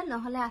বজাত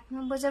নহলে 8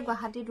 মান বজাত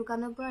গুৱাহাটী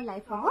দোকানৰ পৰা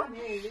লাইভ হ'ব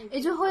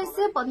এযোৰ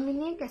হৈছে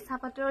পদ্মিনী কেঁচা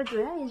পাটৰ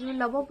জোৰা এযোৰ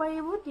লব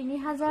পাৰিব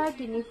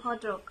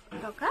 3300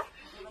 টকা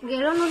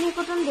গেৰো নুনি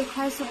কটন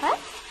দেখাইছো পাই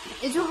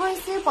এযোৰ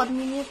হৈছে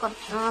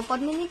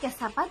পদ্মিনী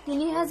কেঁচা পাট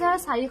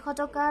 3400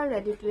 টকা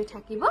ৰেডি টু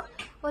থাকিব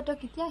তো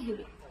কেতিয়া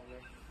আহিবি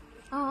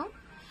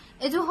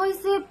এযোৰ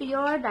হৈছে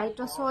পিয়ৰ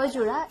ডাইটছৰ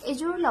জোৰা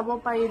এযোৰ লব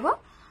পাৰিব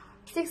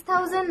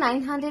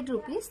 6,900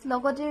 rupees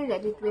লগতে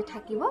ৰেডি টু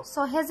থাকিব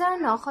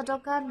 6,900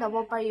 টকা লব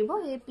পাৰিব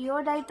এই পিওৰ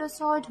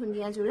ডাইটছৰ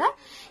ধুনিয়া জোৰা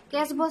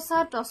কেছ বসা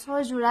টছৰ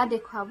জোৰা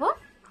দেখুৱাব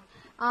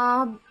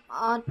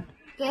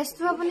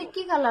কেছটো আপুনি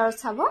কি কালাৰত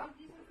চাব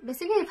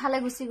বেছিকৈ ইফালে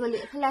গুচি গলি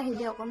ইফালে আহি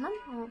দিয়ক অকমান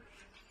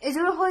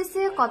এজোৰ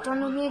হৈছে কটন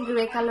উনি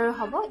গ্ৰে কালাৰ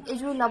হ'ব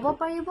এজোৰ লব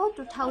পাৰিব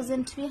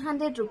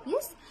 2,300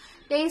 rupees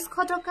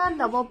 2,300 টকা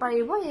লব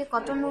পাৰিব এই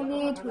কটন উনি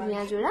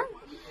ধুনিয়া জোৰা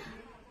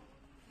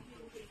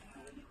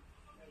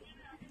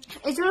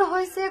এজোৰ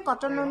হৈছে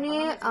কটন উনি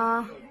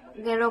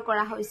গেৰো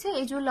কৰা হৈছে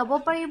এজোৰ লব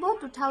পাৰিব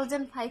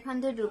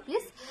 2,500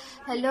 rupees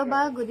হেল্ল'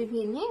 বা গুড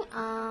ইভিনিং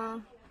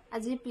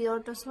আজি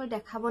পিওৰ টছৰ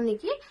দেখাব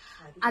নেকি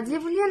আজি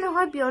বুলিয়ে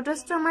নহয় পিওৰ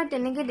টছটো আমাৰ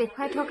তেনেকৈ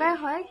দেখাই থকাই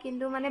হয়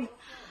কিন্তু মানে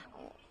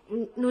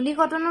নুনি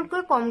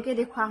কটনতকৈ কমকে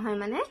দেখুৱা হয়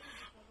মানে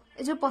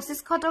এজোৰ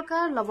 2,500 টকা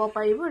লব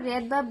পাৰিব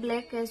ৰেড বা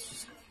ব্লেক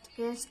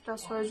কেছ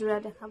টছৰ জোৰা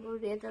দেখাব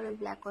ৰেড আৰু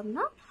ব্লেকত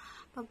ন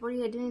পাপৰি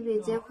এদিন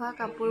ৰিজে খোৱা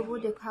কাপোৰবোৰ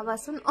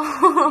দেখাবাচোন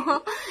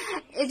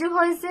এজোৰ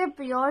হৈছে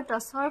পিওৰ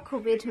টছৰ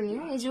খুবেই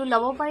ধুনীয়া এজোৰ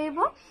লব পাৰিব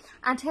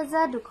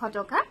 8,200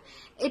 টকা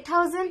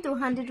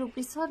 8,200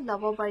 rupeesত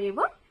লব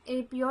পাৰিব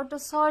এই পিওৰ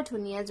টছৰ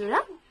ধুনীয়া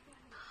জোৰা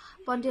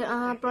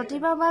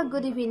প্ৰতিভা বা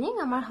গুড ইভিনিং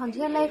আমাৰ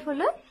সন্ধিয়া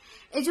লাইফলৈ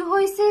এজোৰ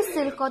হৈছে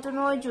সিল্ক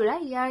কটনৰ জোৰা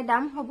ইয়াৰ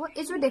দাম হ'ব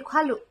এজোৰ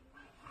দেখুৱালো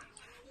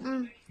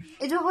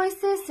এজোৰ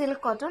হৈছে সিল্ক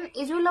কটন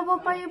এজোৰ লব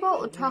পাৰিব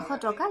 1,800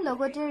 টকা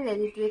লগতে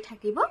ৰেডি টু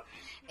থাকিব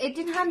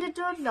 1,800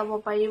 ত লব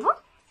পাৰিব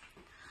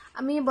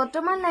আমি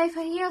বৰ্তমান লাইফ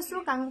আহি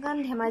আছো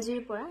কাংকান ধেমাজিৰ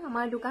পৰা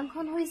আমাৰ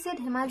দোকানখন হৈছে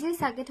ধেমাজি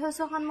সাকেট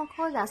হাউছৰ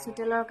সন্মুখৰ ৰাজ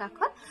হোটেলৰ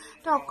কাষত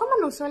তো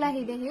অকমান ওচৰলৈ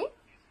আহি দেহি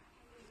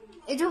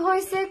এজোৰ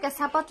হৈছে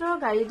কেঁচাপাতৰ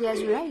গাড়ী দিয়া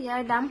জোৰা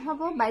ইয়াৰ দাম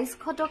হ'ব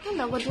 2,200 টকা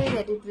লগতে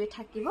ৰেডি টু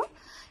থাকিব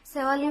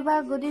সেৱালি বা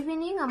গুড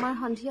ইভিনিং আমাৰ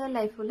সন্ধিয়া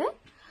লাইফলৈ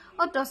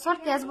টছত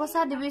কেছ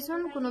বসা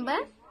দিবিচোন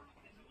কোনোবাই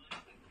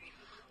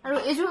আৰু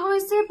এজোৰ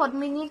হৈছে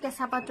পদ্মিনী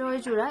কেঁচাপাতৰ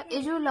জোৰা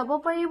এজোৰ লব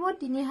পাৰিব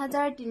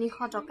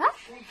 3,300 টকা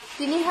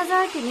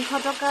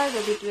 3,300 টকা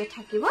ৰেডি টু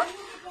থাকিব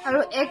আৰু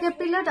 1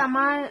 এপ্ৰিলত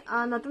আমাৰ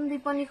নতুন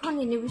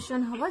বিপণীখন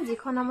ইনোভেশন হ'ব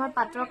যিখন আমাৰ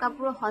পাটৰ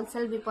কাপোৰৰ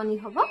হোলসেল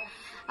বিপণী হ'ব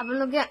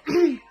আপোনালোকে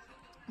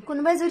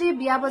কোনোবাই যদি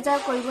বিয়া বজাৰ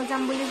কৰিব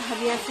যাম বুলি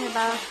ভাবি আছে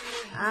বা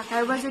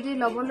কাৰোবাৰ যদি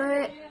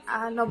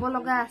লব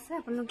লগা আছে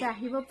আপোনালোকে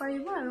আহিব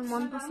পাৰিব আৰু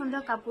মন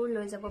পছন্দৰ কাপোৰ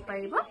লৈ যাব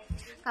পাৰিব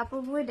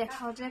কাপোৰবোৰ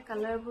দেখাওতে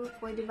কালাৰবোৰ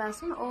কৈ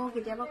দিবাচোন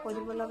কেতিয়াবা কৈ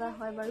দিব লগা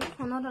হয় বাৰু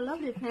ফোনত অলপ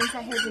ডিফাৰেন্স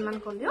আহে যিমান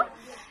কলিও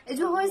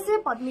এজোৰ হৈছে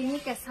পদ্মিনী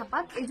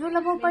কেঁচাপাত এজোৰ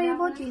লব পাৰিব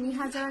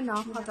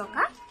 3,900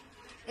 টকা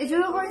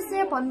এজোৰ হৈছে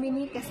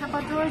পদ্মিনী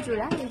কেঁচাপাতৰ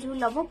জোৰা এজোৰ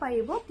লব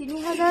পাৰিব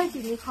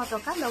 3,300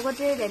 টকা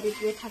লগতে ৰেডি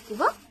টু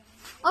থাকিব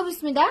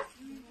বিস্মিতা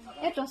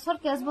এই টছত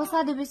কেছ বসা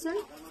দিবিচোন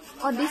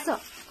দিছ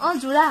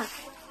জোৰা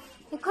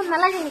এখন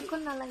নালাগে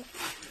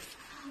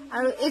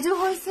আৰু এজোৰ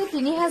হৈছে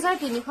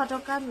 3,300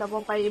 টকা লব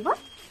পাৰিব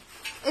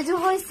এজোৰ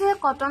হৈছে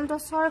কটন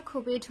টছৰ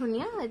খুবেই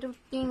ধুনীয়া এইটো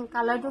পিংক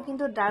কালাৰটো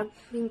কিন্তু ডাৰ্ক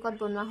পিংকত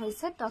বনোৱা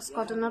হৈছে টছ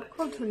কটনত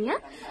খুব ধুনীয়া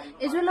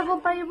এজোৰ লব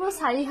পাৰিব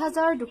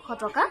 4,200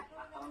 টকা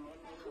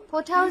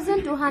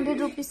 4,200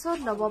 rupeesত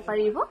লব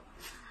পাৰিব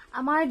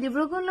আমাৰ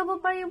ডিব্ৰুগড় লব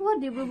পাৰিব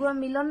ডিব্ৰুগড়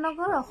মিলন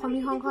নগৰ অসমী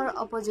সংঘৰ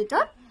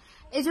অপজিটত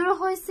এজোৰ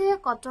হৈছে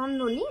কটন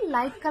নুনি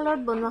লাইট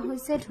কালাৰত বনোৱা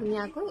হৈছে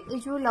ধুনীয়াকৈ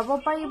এজোৰ লব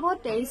পাৰিব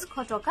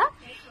 2,300 টকা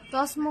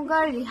টছ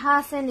মুগাৰ ৰিহা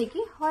আছে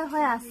নেকি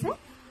হয় আছে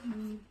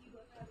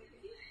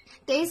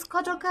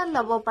 2,300 টকা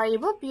লব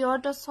পাৰিব পিওৰ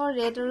টছৰ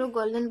ৰেড আৰু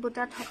গোল্ডেন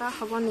বুটা থকা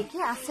হ'ব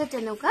নেকি আছে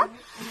তেনেকুৱা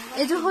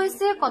এজোৰ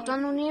হৈছে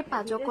কটন নুনিৰ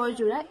পাজকৰ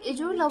জোৰা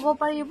এজোৰ লব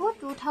পাৰিব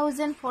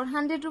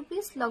 2,400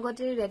 rupees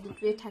লগতে ৰেডি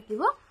টু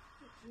থাকিব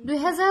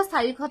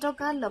 2,400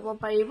 টকা লব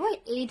পাৰিব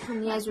এই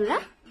ধুনীয়া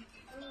জোৰা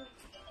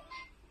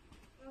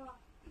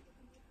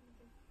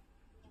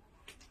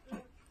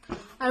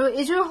আৰু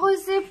এজোৰ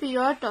হৈছে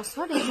পিওৰ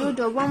টছৰ এজোৰ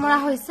ডবল মৰা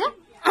হৈছে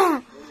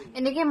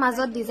এনেকে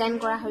মাজত ডিজাইন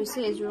কৰা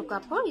হৈছে এজোৰ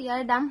কাপোৰ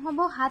ইয়াৰ দাম হ'ব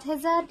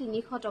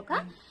 7,300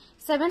 টকা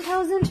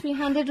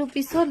 7,300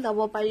 rupeesত লব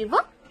পাৰিব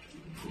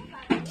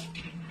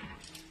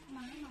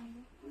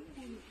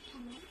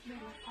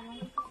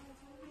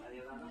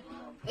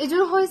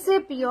এজোৰ হৈছে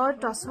পিওৰ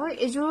টছৰ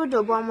এজোৰ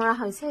ডবল মৰা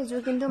হৈছে এজোৰ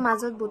কিন্তু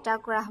মাজত বুটা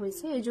কৰা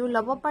হৈছে এজোৰ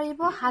লব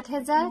পাৰিব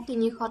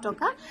 7,300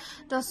 টকা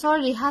টছৰ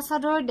ৰিহা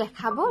চাদৰ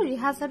দেখাব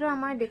ৰিহা চাদৰ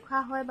আমাৰ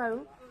দেখুৱা হয় বাৰু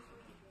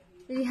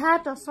ৰিহা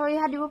টছৰ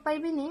ৰিহা দিব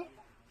পাৰিবি নে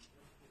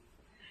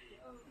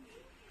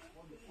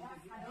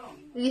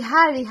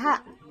ৰিহা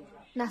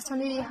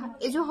নাচনি ৰিহা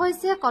এজোৰ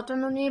হৈছে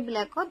কটন নুনি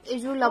ব্লেকত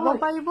এজোৰ লব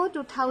পাৰিব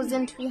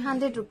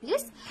 2,300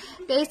 rupees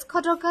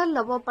 2,300 টকা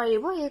লব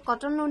পাৰিব এই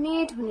কটন নুনি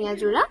ধুনীয়া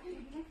জোৰা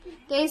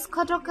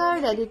 2,300 টকা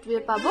ৰেডি টু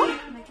পাব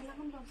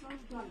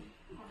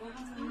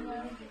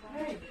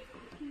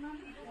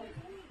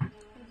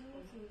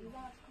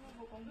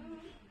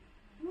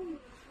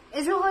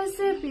এজোৰ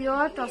হৈছে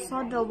পিওৰ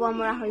টছত ডবল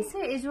মৰা হৈছে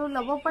এজোৰ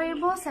লব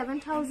পাৰিব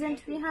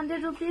 7,300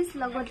 rupees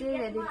লগতে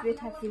ৰেডি টু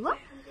থাকিব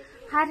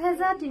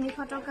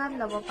 7,300 টকা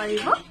লব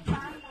পাৰিব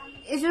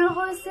এজোৰ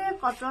হৈছে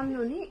কটন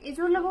নুনি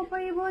এজোৰ লব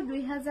পাৰিব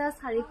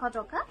 2,400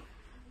 টকা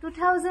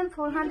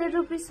 2,400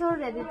 rupeesৰ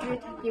ৰেডি টু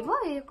থাকিব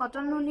এই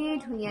কটন নুনিৰ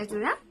ধুনীয়া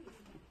জোৰা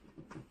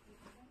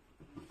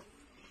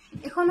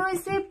এখন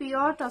হৈছে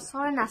পিয়ৰ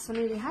টছৰ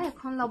নাচনী ৰিহা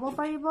এখন ল'ব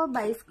পাৰিব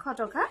 2200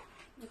 টকা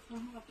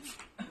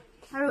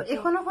আৰু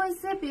এখন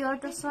হৈছে পিয়ৰ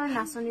টছৰ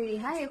নাচনী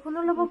ৰিহা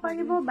এখনো ল'ব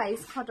পাৰিব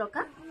 2200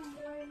 টকা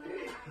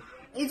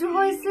এজু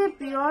হৈছে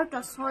পিয়ৰ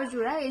টছৰ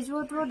জোৰা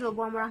এজুটো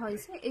ডবৰ মৰা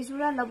হৈছে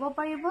এজুৰা ল'ব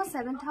পাৰিব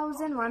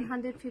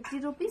 7150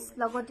 rupees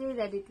লগতে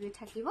ৰেডি টু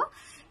থাকিব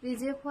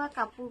ৰিজে খোৱা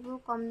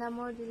কাপোৰবোৰ কম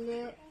দামৰ দিলে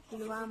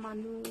লোৱা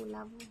মানুহ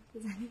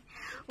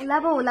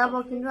ওলাব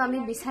কিন্তু আমি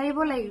বিচাৰিব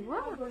লাগিব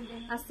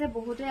আছে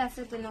বহুতে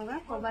আছে তেনেকুৱা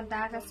কৰবাত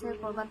দাগ আছে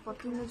কৰবাত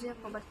পটি নুজে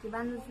কৰবাত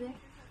কিবা নুজে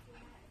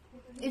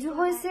এজু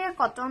হৈছে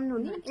কটন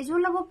নুনি এজু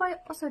ল'ব পাৰি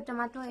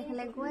অচৈতমাটো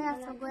এখালে গৈ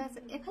আছে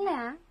এখালে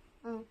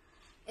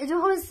এজু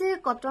হৈছে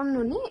কটন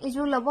নুনি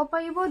এজু ল'ব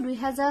পাৰিব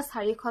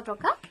 2400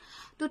 টকা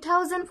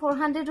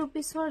 2400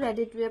 rupeesৰ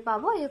ৰেডি টুৱে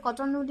পাব এই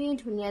কটন নুনি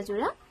ধুনিয়া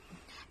জোৰা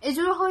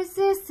এজু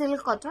হৈছে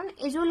সিল্ক কটন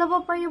এজু ল'ব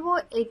পাৰিব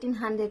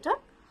 1800 ত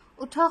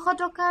 1800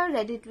 টকাৰ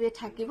ৰেডি টুৱে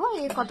থাকিব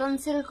এই কটন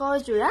সিল্কৰ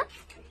জোৰা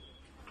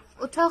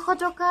 1800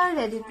 টকাৰ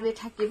ৰেডি টুৱে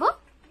থাকিব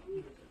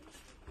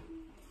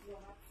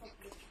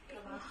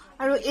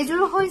আৰু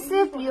এজুৰ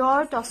হৈছে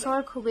পিয়ৰ টছৰ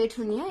খুবেই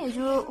ধুনিয়া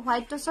এজুৰ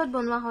হোৱাইট টছত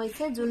বনোৱা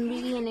হৈছে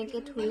জুনবিৰি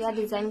এনেকে ধুনিয়া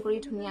ডিজাইন কৰি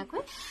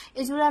ধুনিয়াকৈ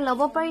এজুৰা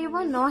ল'ব পাৰিব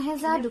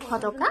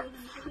 9200 টকা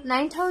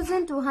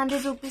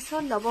 9200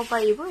 rupeesত ল'ব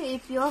পাৰিব এই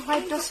পিয়ৰ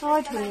হোৱাইট টছৰ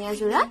ধুনিয়া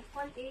জোৰা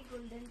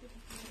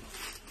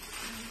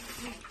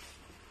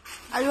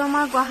আৰু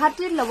আমাৰ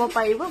গুৱাহাটীত ল'ব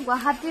পাৰিব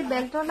গুৱাহাটী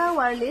বেলতলা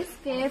ৱাৰলেছ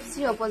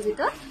KFC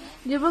অপজিটত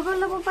ডিব্ৰুগড়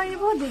ল'ব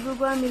পাৰিব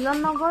ডিব্ৰুগড় মিলন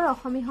নগৰ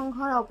অসমী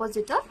সংঘৰ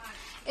অপজিটত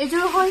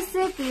এজুৰ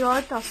হৈছে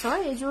পিয়ৰ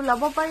টছৰ এজুৰ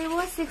ল'ব পাৰিব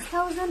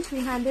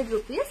 6300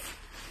 rupees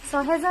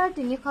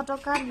 6300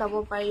 টকাত ল'ব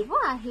পাৰিব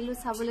আহিলো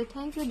চাবলৈ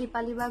থ্যাংক ইউ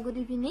দীপালি বা গুড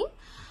ইভিনিং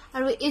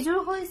আৰু এজুৰ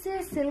হৈছে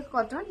সিল্ক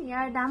কটন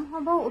ইয়াৰ দাম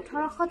হ'ব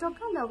 1800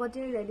 টকা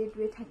লগতে ৰেডি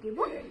টুৱে থাকিব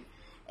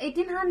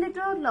 1800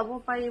 ত ল'ব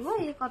পাৰিব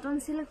এই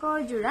কটন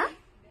সিল্কৰ জোৰা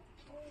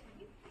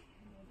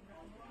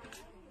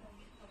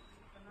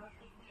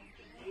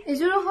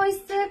এজুৰ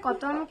হৈছে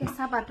কটন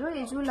কেঁচা পাটৰ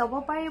এজুৰ ল'ব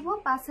পাৰিব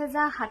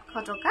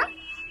 5700 টকা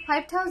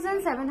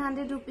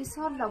 5700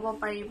 rupeesত ল'ব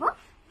পাৰিব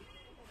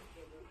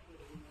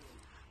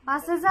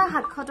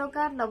 5700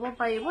 টকাত ল'ব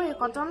পাৰিব এই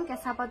কটন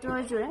কেঁচা পাটৰ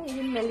জোৰা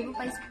এদিন মেলিব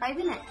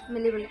পাৰিবি নাই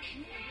মেলিবলৈ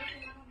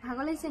ভাগ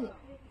লাগিছে নি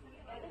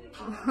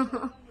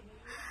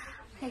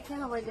হেকে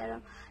হ'ব এতিয়া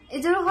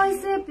এজুৰ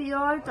হৈছে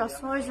পিয়ৰ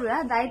টছৰ জোৰা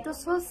ডাই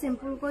টছৰ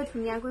সিম্পলকৈ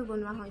ধুনিয়াকৈ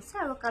বনোৱা হৈছে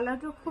আৰু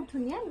কালাৰটো খুব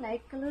ধুনিয়া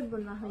লাইট কালাৰত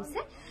বনোৱা হৈছে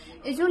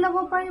এজুৰ ল'ব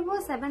পাৰিব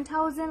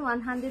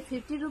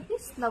 7150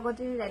 rupees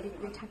লগতে ৰেডি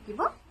কৰি থাকিব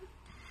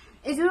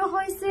এজুৰ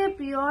হৈছে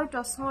পিয়ৰ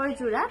টছৰ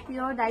জোৰা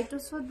পিয়ৰ ডাই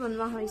টছত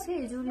বনোৱা হৈছে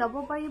এজুৰ ল'ব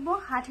পাৰিব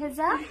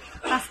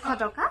 7500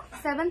 টকা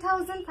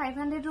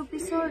 7500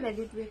 rupeesৰ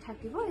ৰেডি টু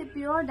থাকিব এই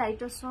পিয়ৰ ডাই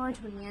টছৰ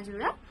ধুনিয়া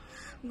জোৰা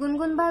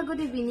গুনগুন বা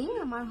গুড ইভিনিং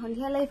আমাৰ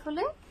সন্ধিয়া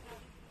লাইফলৈ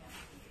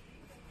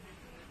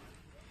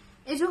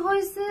এজু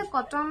হৈছে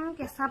কটন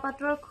কেঁচা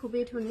পাটৰ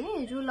খুবেই ধুনিয়া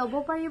এজু ল'ব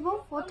পাৰিব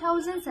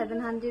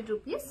 4700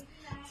 rupees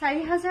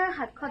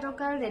 4700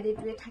 টকাৰ ৰেডি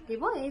টু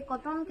থাকিব এই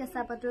কটন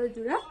কেঁচা পাটৰ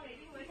জোৰা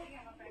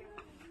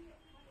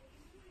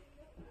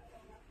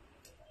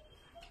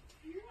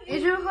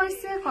এজুৰ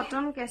হৈছে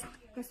কটন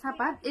কেঁচা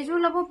পাট এজুৰ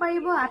ল'ব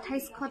পাৰিব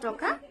 2800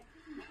 টকা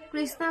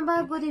কৃষ্ণা বা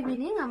গুড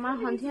ইভিনিং আমাৰ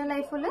সন্ধিয়া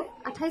লাইফলৈ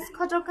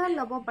 2800 টকা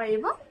ল'ব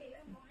পাৰিব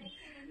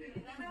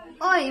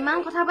ঐ ইমান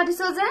কথা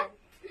পাতিছো যে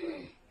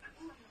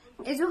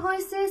এজু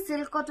হৈছে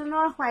সিল্ক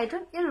কটনৰ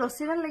হোৱাইটত এই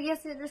ৰছিডাল লাগি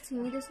আছে এটা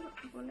চিঙি দিছো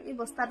এই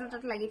বস্তাটো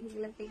তাত লাগি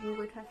থাকিলে পেকিং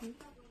কৰি থোৱাখিনি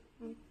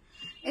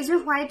এজু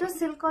হোৱাইটৰ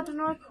সিল্ক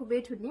কটনৰ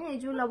খুবেই ধুনিয়া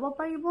এজু ল'ব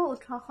পাৰিব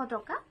 1800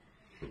 টকা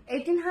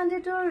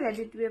 1800 ৰ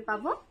ৰেডি টুৱে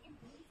পাব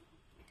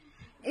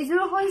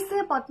এজুৰ হৈছে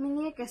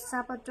পদ্মিনী কেঁচা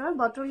পাটৰ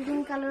বটল গ্ৰীণ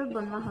কালাৰত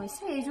বনোৱা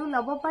হৈছে এজু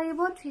ল'ব পাৰিব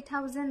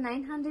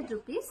 3900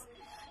 rupees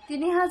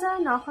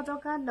 3900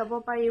 টকাত ল'ব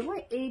পাৰিব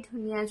এই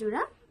ধুনিয়া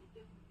জোৰা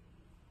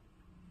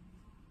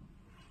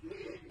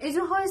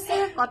এজু হৈছে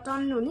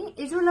কটন নুনি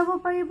এজু ল'ব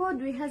পাৰিব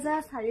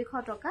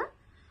 2400 টকা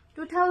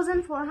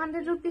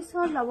 2400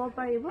 rupeesৰ ল'ব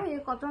পাৰিব এই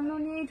কটন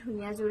নুনি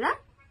ধুনিয়া জোৰা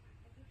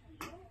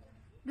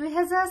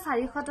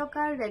 2400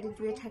 টকাৰ ৰেডি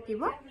টুৱে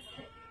থাকিব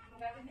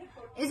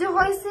এজু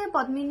হৈছে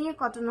পদ্মিনী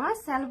কটনৰ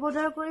সেল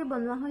বৰ্ডাৰ কৰি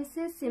বনোৱা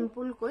হৈছে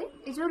সিম্পলকৈ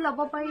এজু ল'ব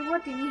পাৰিব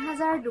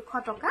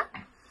 3200 টকা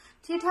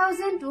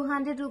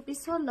 3200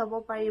 rupeesৰ ল'ব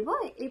পাৰিব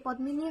এই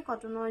পদ্মিনী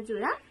কটনৰ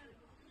জোৰা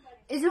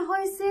এজু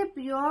হৈছে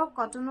পিয়ৰ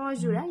কটনৰ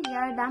জোৰা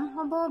ইয়াৰ দাম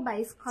হ'ব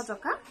 2200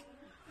 টকা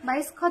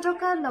 2200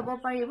 টকা ল'ব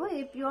পাৰিব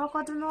এই পিয়ৰ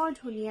কটনৰ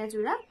ধুনিয়া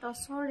জোৰা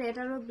টছৰ ৰেড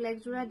আৰু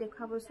ব্লেক জোৰা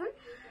দেখাবচোন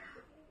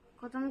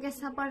কটন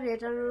কেঁচা পাট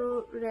ৰেড আৰু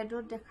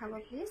ৰেডত দেখাব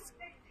প্লিজ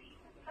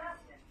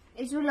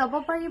এজু ল'ব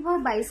পাৰিব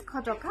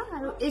 2200 টকা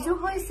আৰু এজু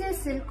হৈছে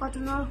সিল্ক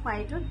কটনৰ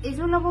হোৱাইটত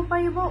এজু ল'ব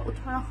পাৰিব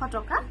 1800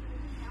 টকা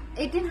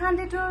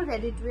 1800 ৰ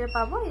ৰেডি টুৱে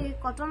পাব এই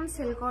কটন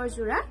সিল্কৰ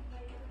জোৰা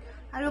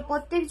আৰু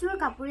প্ৰত্যেকজোৰ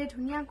কাপোৰে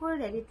ধুনিয়াকৈ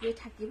ৰেডি টুৱে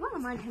থাকিব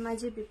আমাৰ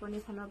ধেমাজি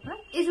বিপণীখনৰ পৰা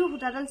এজু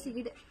হুটাডাল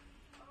ছিগি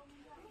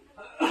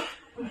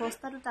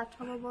বস্তাটো তাত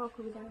থব বৰ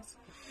অসুবিধা হৈছে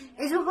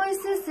এজু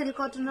হৈছে সিল্ক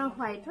কটনৰ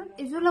হোৱাইটত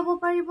এজু ল'ব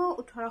পাৰিব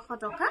 1800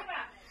 টকা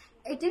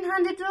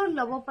 1800 ৰ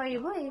ল'ব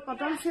পাৰিব এই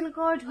কটন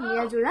সিল্কৰ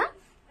ধুনিয়া জোৰা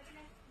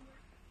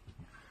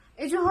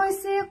এযোৰ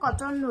হৈছে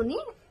কটন নুনি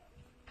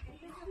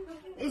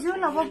এযোৰ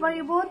ল'ব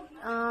পাৰিব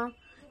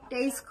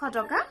 2300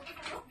 টকা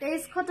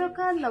 2300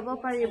 টকা ল'ব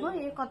পাৰিব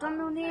এই কটন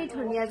নুনিৰ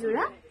ধুনীয়া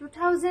যোৰা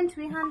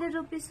 2300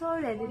 रुपीसৰ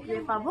ৰেডি টু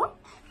পাব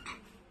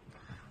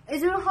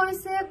এযোৰ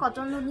হৈছে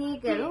কটন নুনি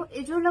গেৰো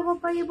এযোৰ ল'ব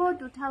পাৰিব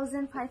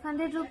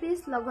 2500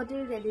 रुपीस লগতে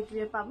ৰেডি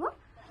টু পাব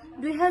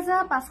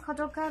 2500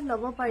 টকা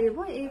ল'ব পাৰিব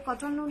এই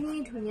কটন নুনি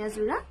ধুনীয়া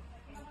যোৰা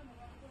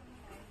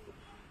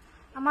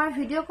আমাৰ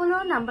ভিডিও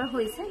কলৰ নম্বৰ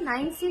হৈছে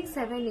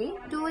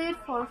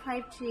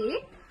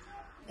 9678284538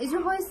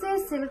 এযোৰ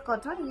হৈছে সিল্ক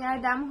কটন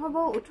ইয়াৰ দাম হ'ব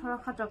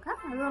 1800 টকা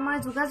আৰু আমাৰ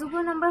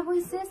যোগাযোগৰ নম্বৰ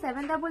হৈছে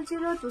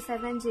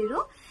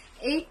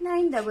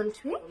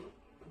 7002708933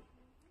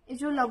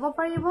 এযোৰ ল'ব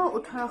পাৰিব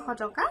 1800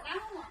 টকা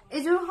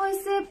এযোৰ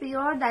হৈছে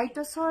পিয়ৰ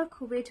ডাইটছৰ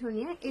খুবেই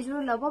ধুনীয়া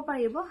এযোৰ ল'ব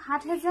পাৰিব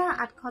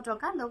 7800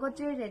 টকা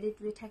লগতে ৰেডি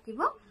টু থাকিব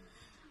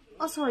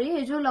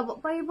এযোৰ ল'ব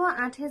পাৰিব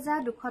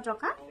 8200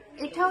 টকা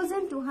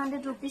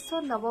 8200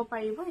 रुपीसত ল'ব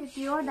পাৰিব এই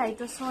পিয়ৰ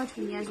ডাইটছৰ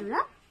ধুনীয়া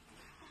যোৰা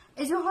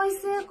এযোৰ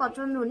হৈছে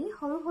কটন নুনি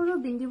সৰু সৰু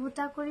বিন্দু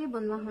বুটা কৰি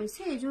বনোৱা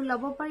হৈছে এযোৰ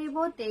ল'ব পাৰিব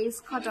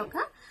 2300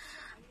 টকা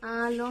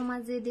লো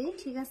মাজে দে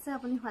ঠিক আছে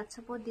আপুনি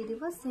হোৱাটছএপত দি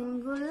দিব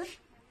সিঙ্গল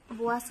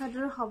বুৱা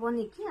চাদৰ হ'ব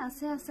নেকি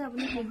আছে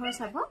আপুনি হেহৰ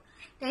চাব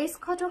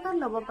 2300 টকা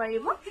ল'ব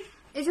পাৰিব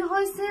এযোৰ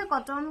হৈছে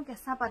কটন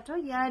কেঁচা পাটৰ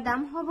ইয়াৰ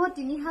দাম হ'ব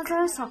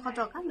 3600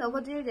 টকা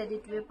লগতে ৰেডি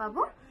টু পাব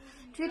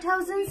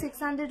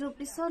 3600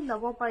 रुपीसত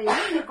ল'ব পাৰিব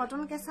এই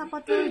কটন কেঁচা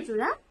পাটৰ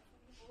যোৰা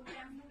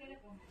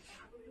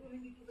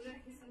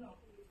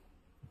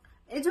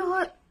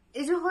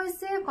এযোৰ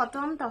হৈছে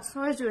কটন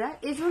টছৰ যোৰা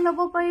এযোৰ ল'ব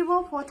পাৰিব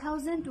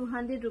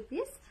 4200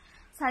 रुपीस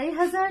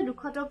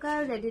 4200 টকা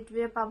ৰেডি টু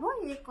পাব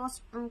এই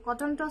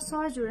কটন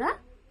টছৰ যোৰা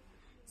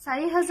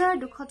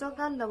 4200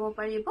 টকা ল'ব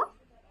পাৰিব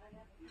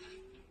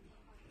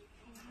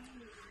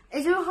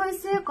এযোৰ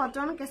হৈছে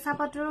কটন কেঁচা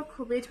পাটৰ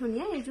খুবেই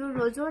ধুনীয়া এযোৰ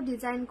ৰজৰ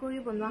ডিজাইন কৰি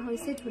বনোৱা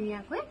হৈছে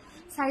ধুনীয়াকৈ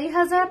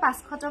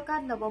 4500 টকা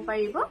ল'ব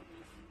পাৰিব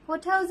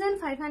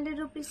 4500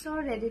 रुपीसৰ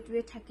ৰেডি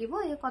টু থাকিব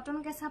এই কটন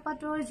কেঁচা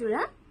পাটৰ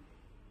যোৰা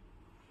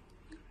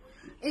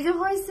এযোৰ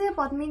হৈছে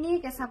পদ্মিনী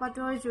কেঁচা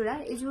পাটৰ যোৰা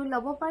এযোৰ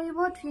ল'ব পাৰিব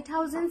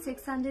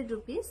 3600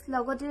 रुपीस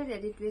লগতে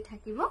ৰেডি টু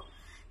থাকিব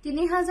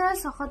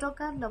 3600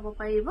 টকা ল'ব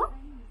পাৰিব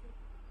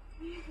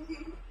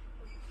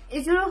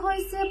এযোৰ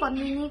হৈছে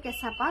পদ্মিনী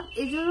কেঁচা পাট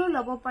এযোৰো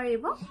ল'ব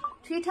পাৰিব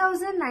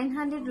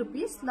 3900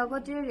 रुपीस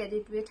লগতে ৰেডি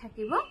টু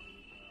থাকিব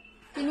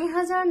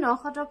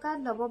 3900 টকা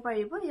ল'ব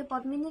পাৰিব এই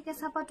পদ্মিনী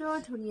কেঁচা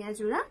পাটৰ ধুনীয়া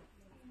যোৰা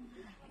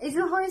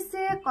এযোৰ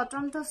হৈছে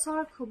কটন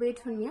টছৰ খুবেই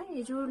ধুনীয়া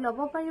এযোৰ ল'ব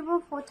পাৰিব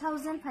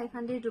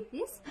 4500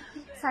 रुपीस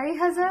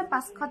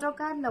 4500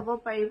 টকা ল'ব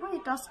পাৰিব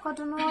এই টছ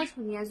কটনৰ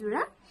ধুনীয়া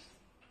যোৰা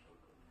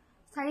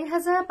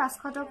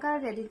 4500 টকা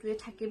ৰেডি টু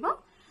থাকিব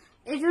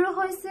এযোৰ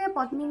হৈছে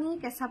পদ্মিনী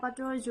কেঁচা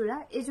পাটৰ যোৰা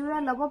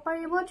এযোৰা ল'ব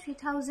পাৰিব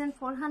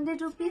 3400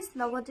 रुपीस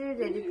লগতে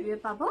ৰেডি টু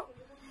পাব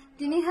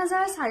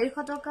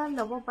 3400 টকা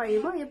ল'ব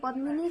পাৰিব এই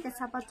পদ্মিনী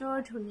কেঁচা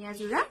পাটৰ ধুনীয়া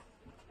যোৰা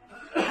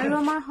আৰু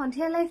আমাৰ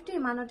সন্ধিয়া লাইভটো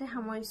ইমানতে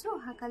সামৰিছো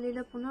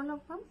অহাকালিলৈ পুনৰ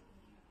লগ পাম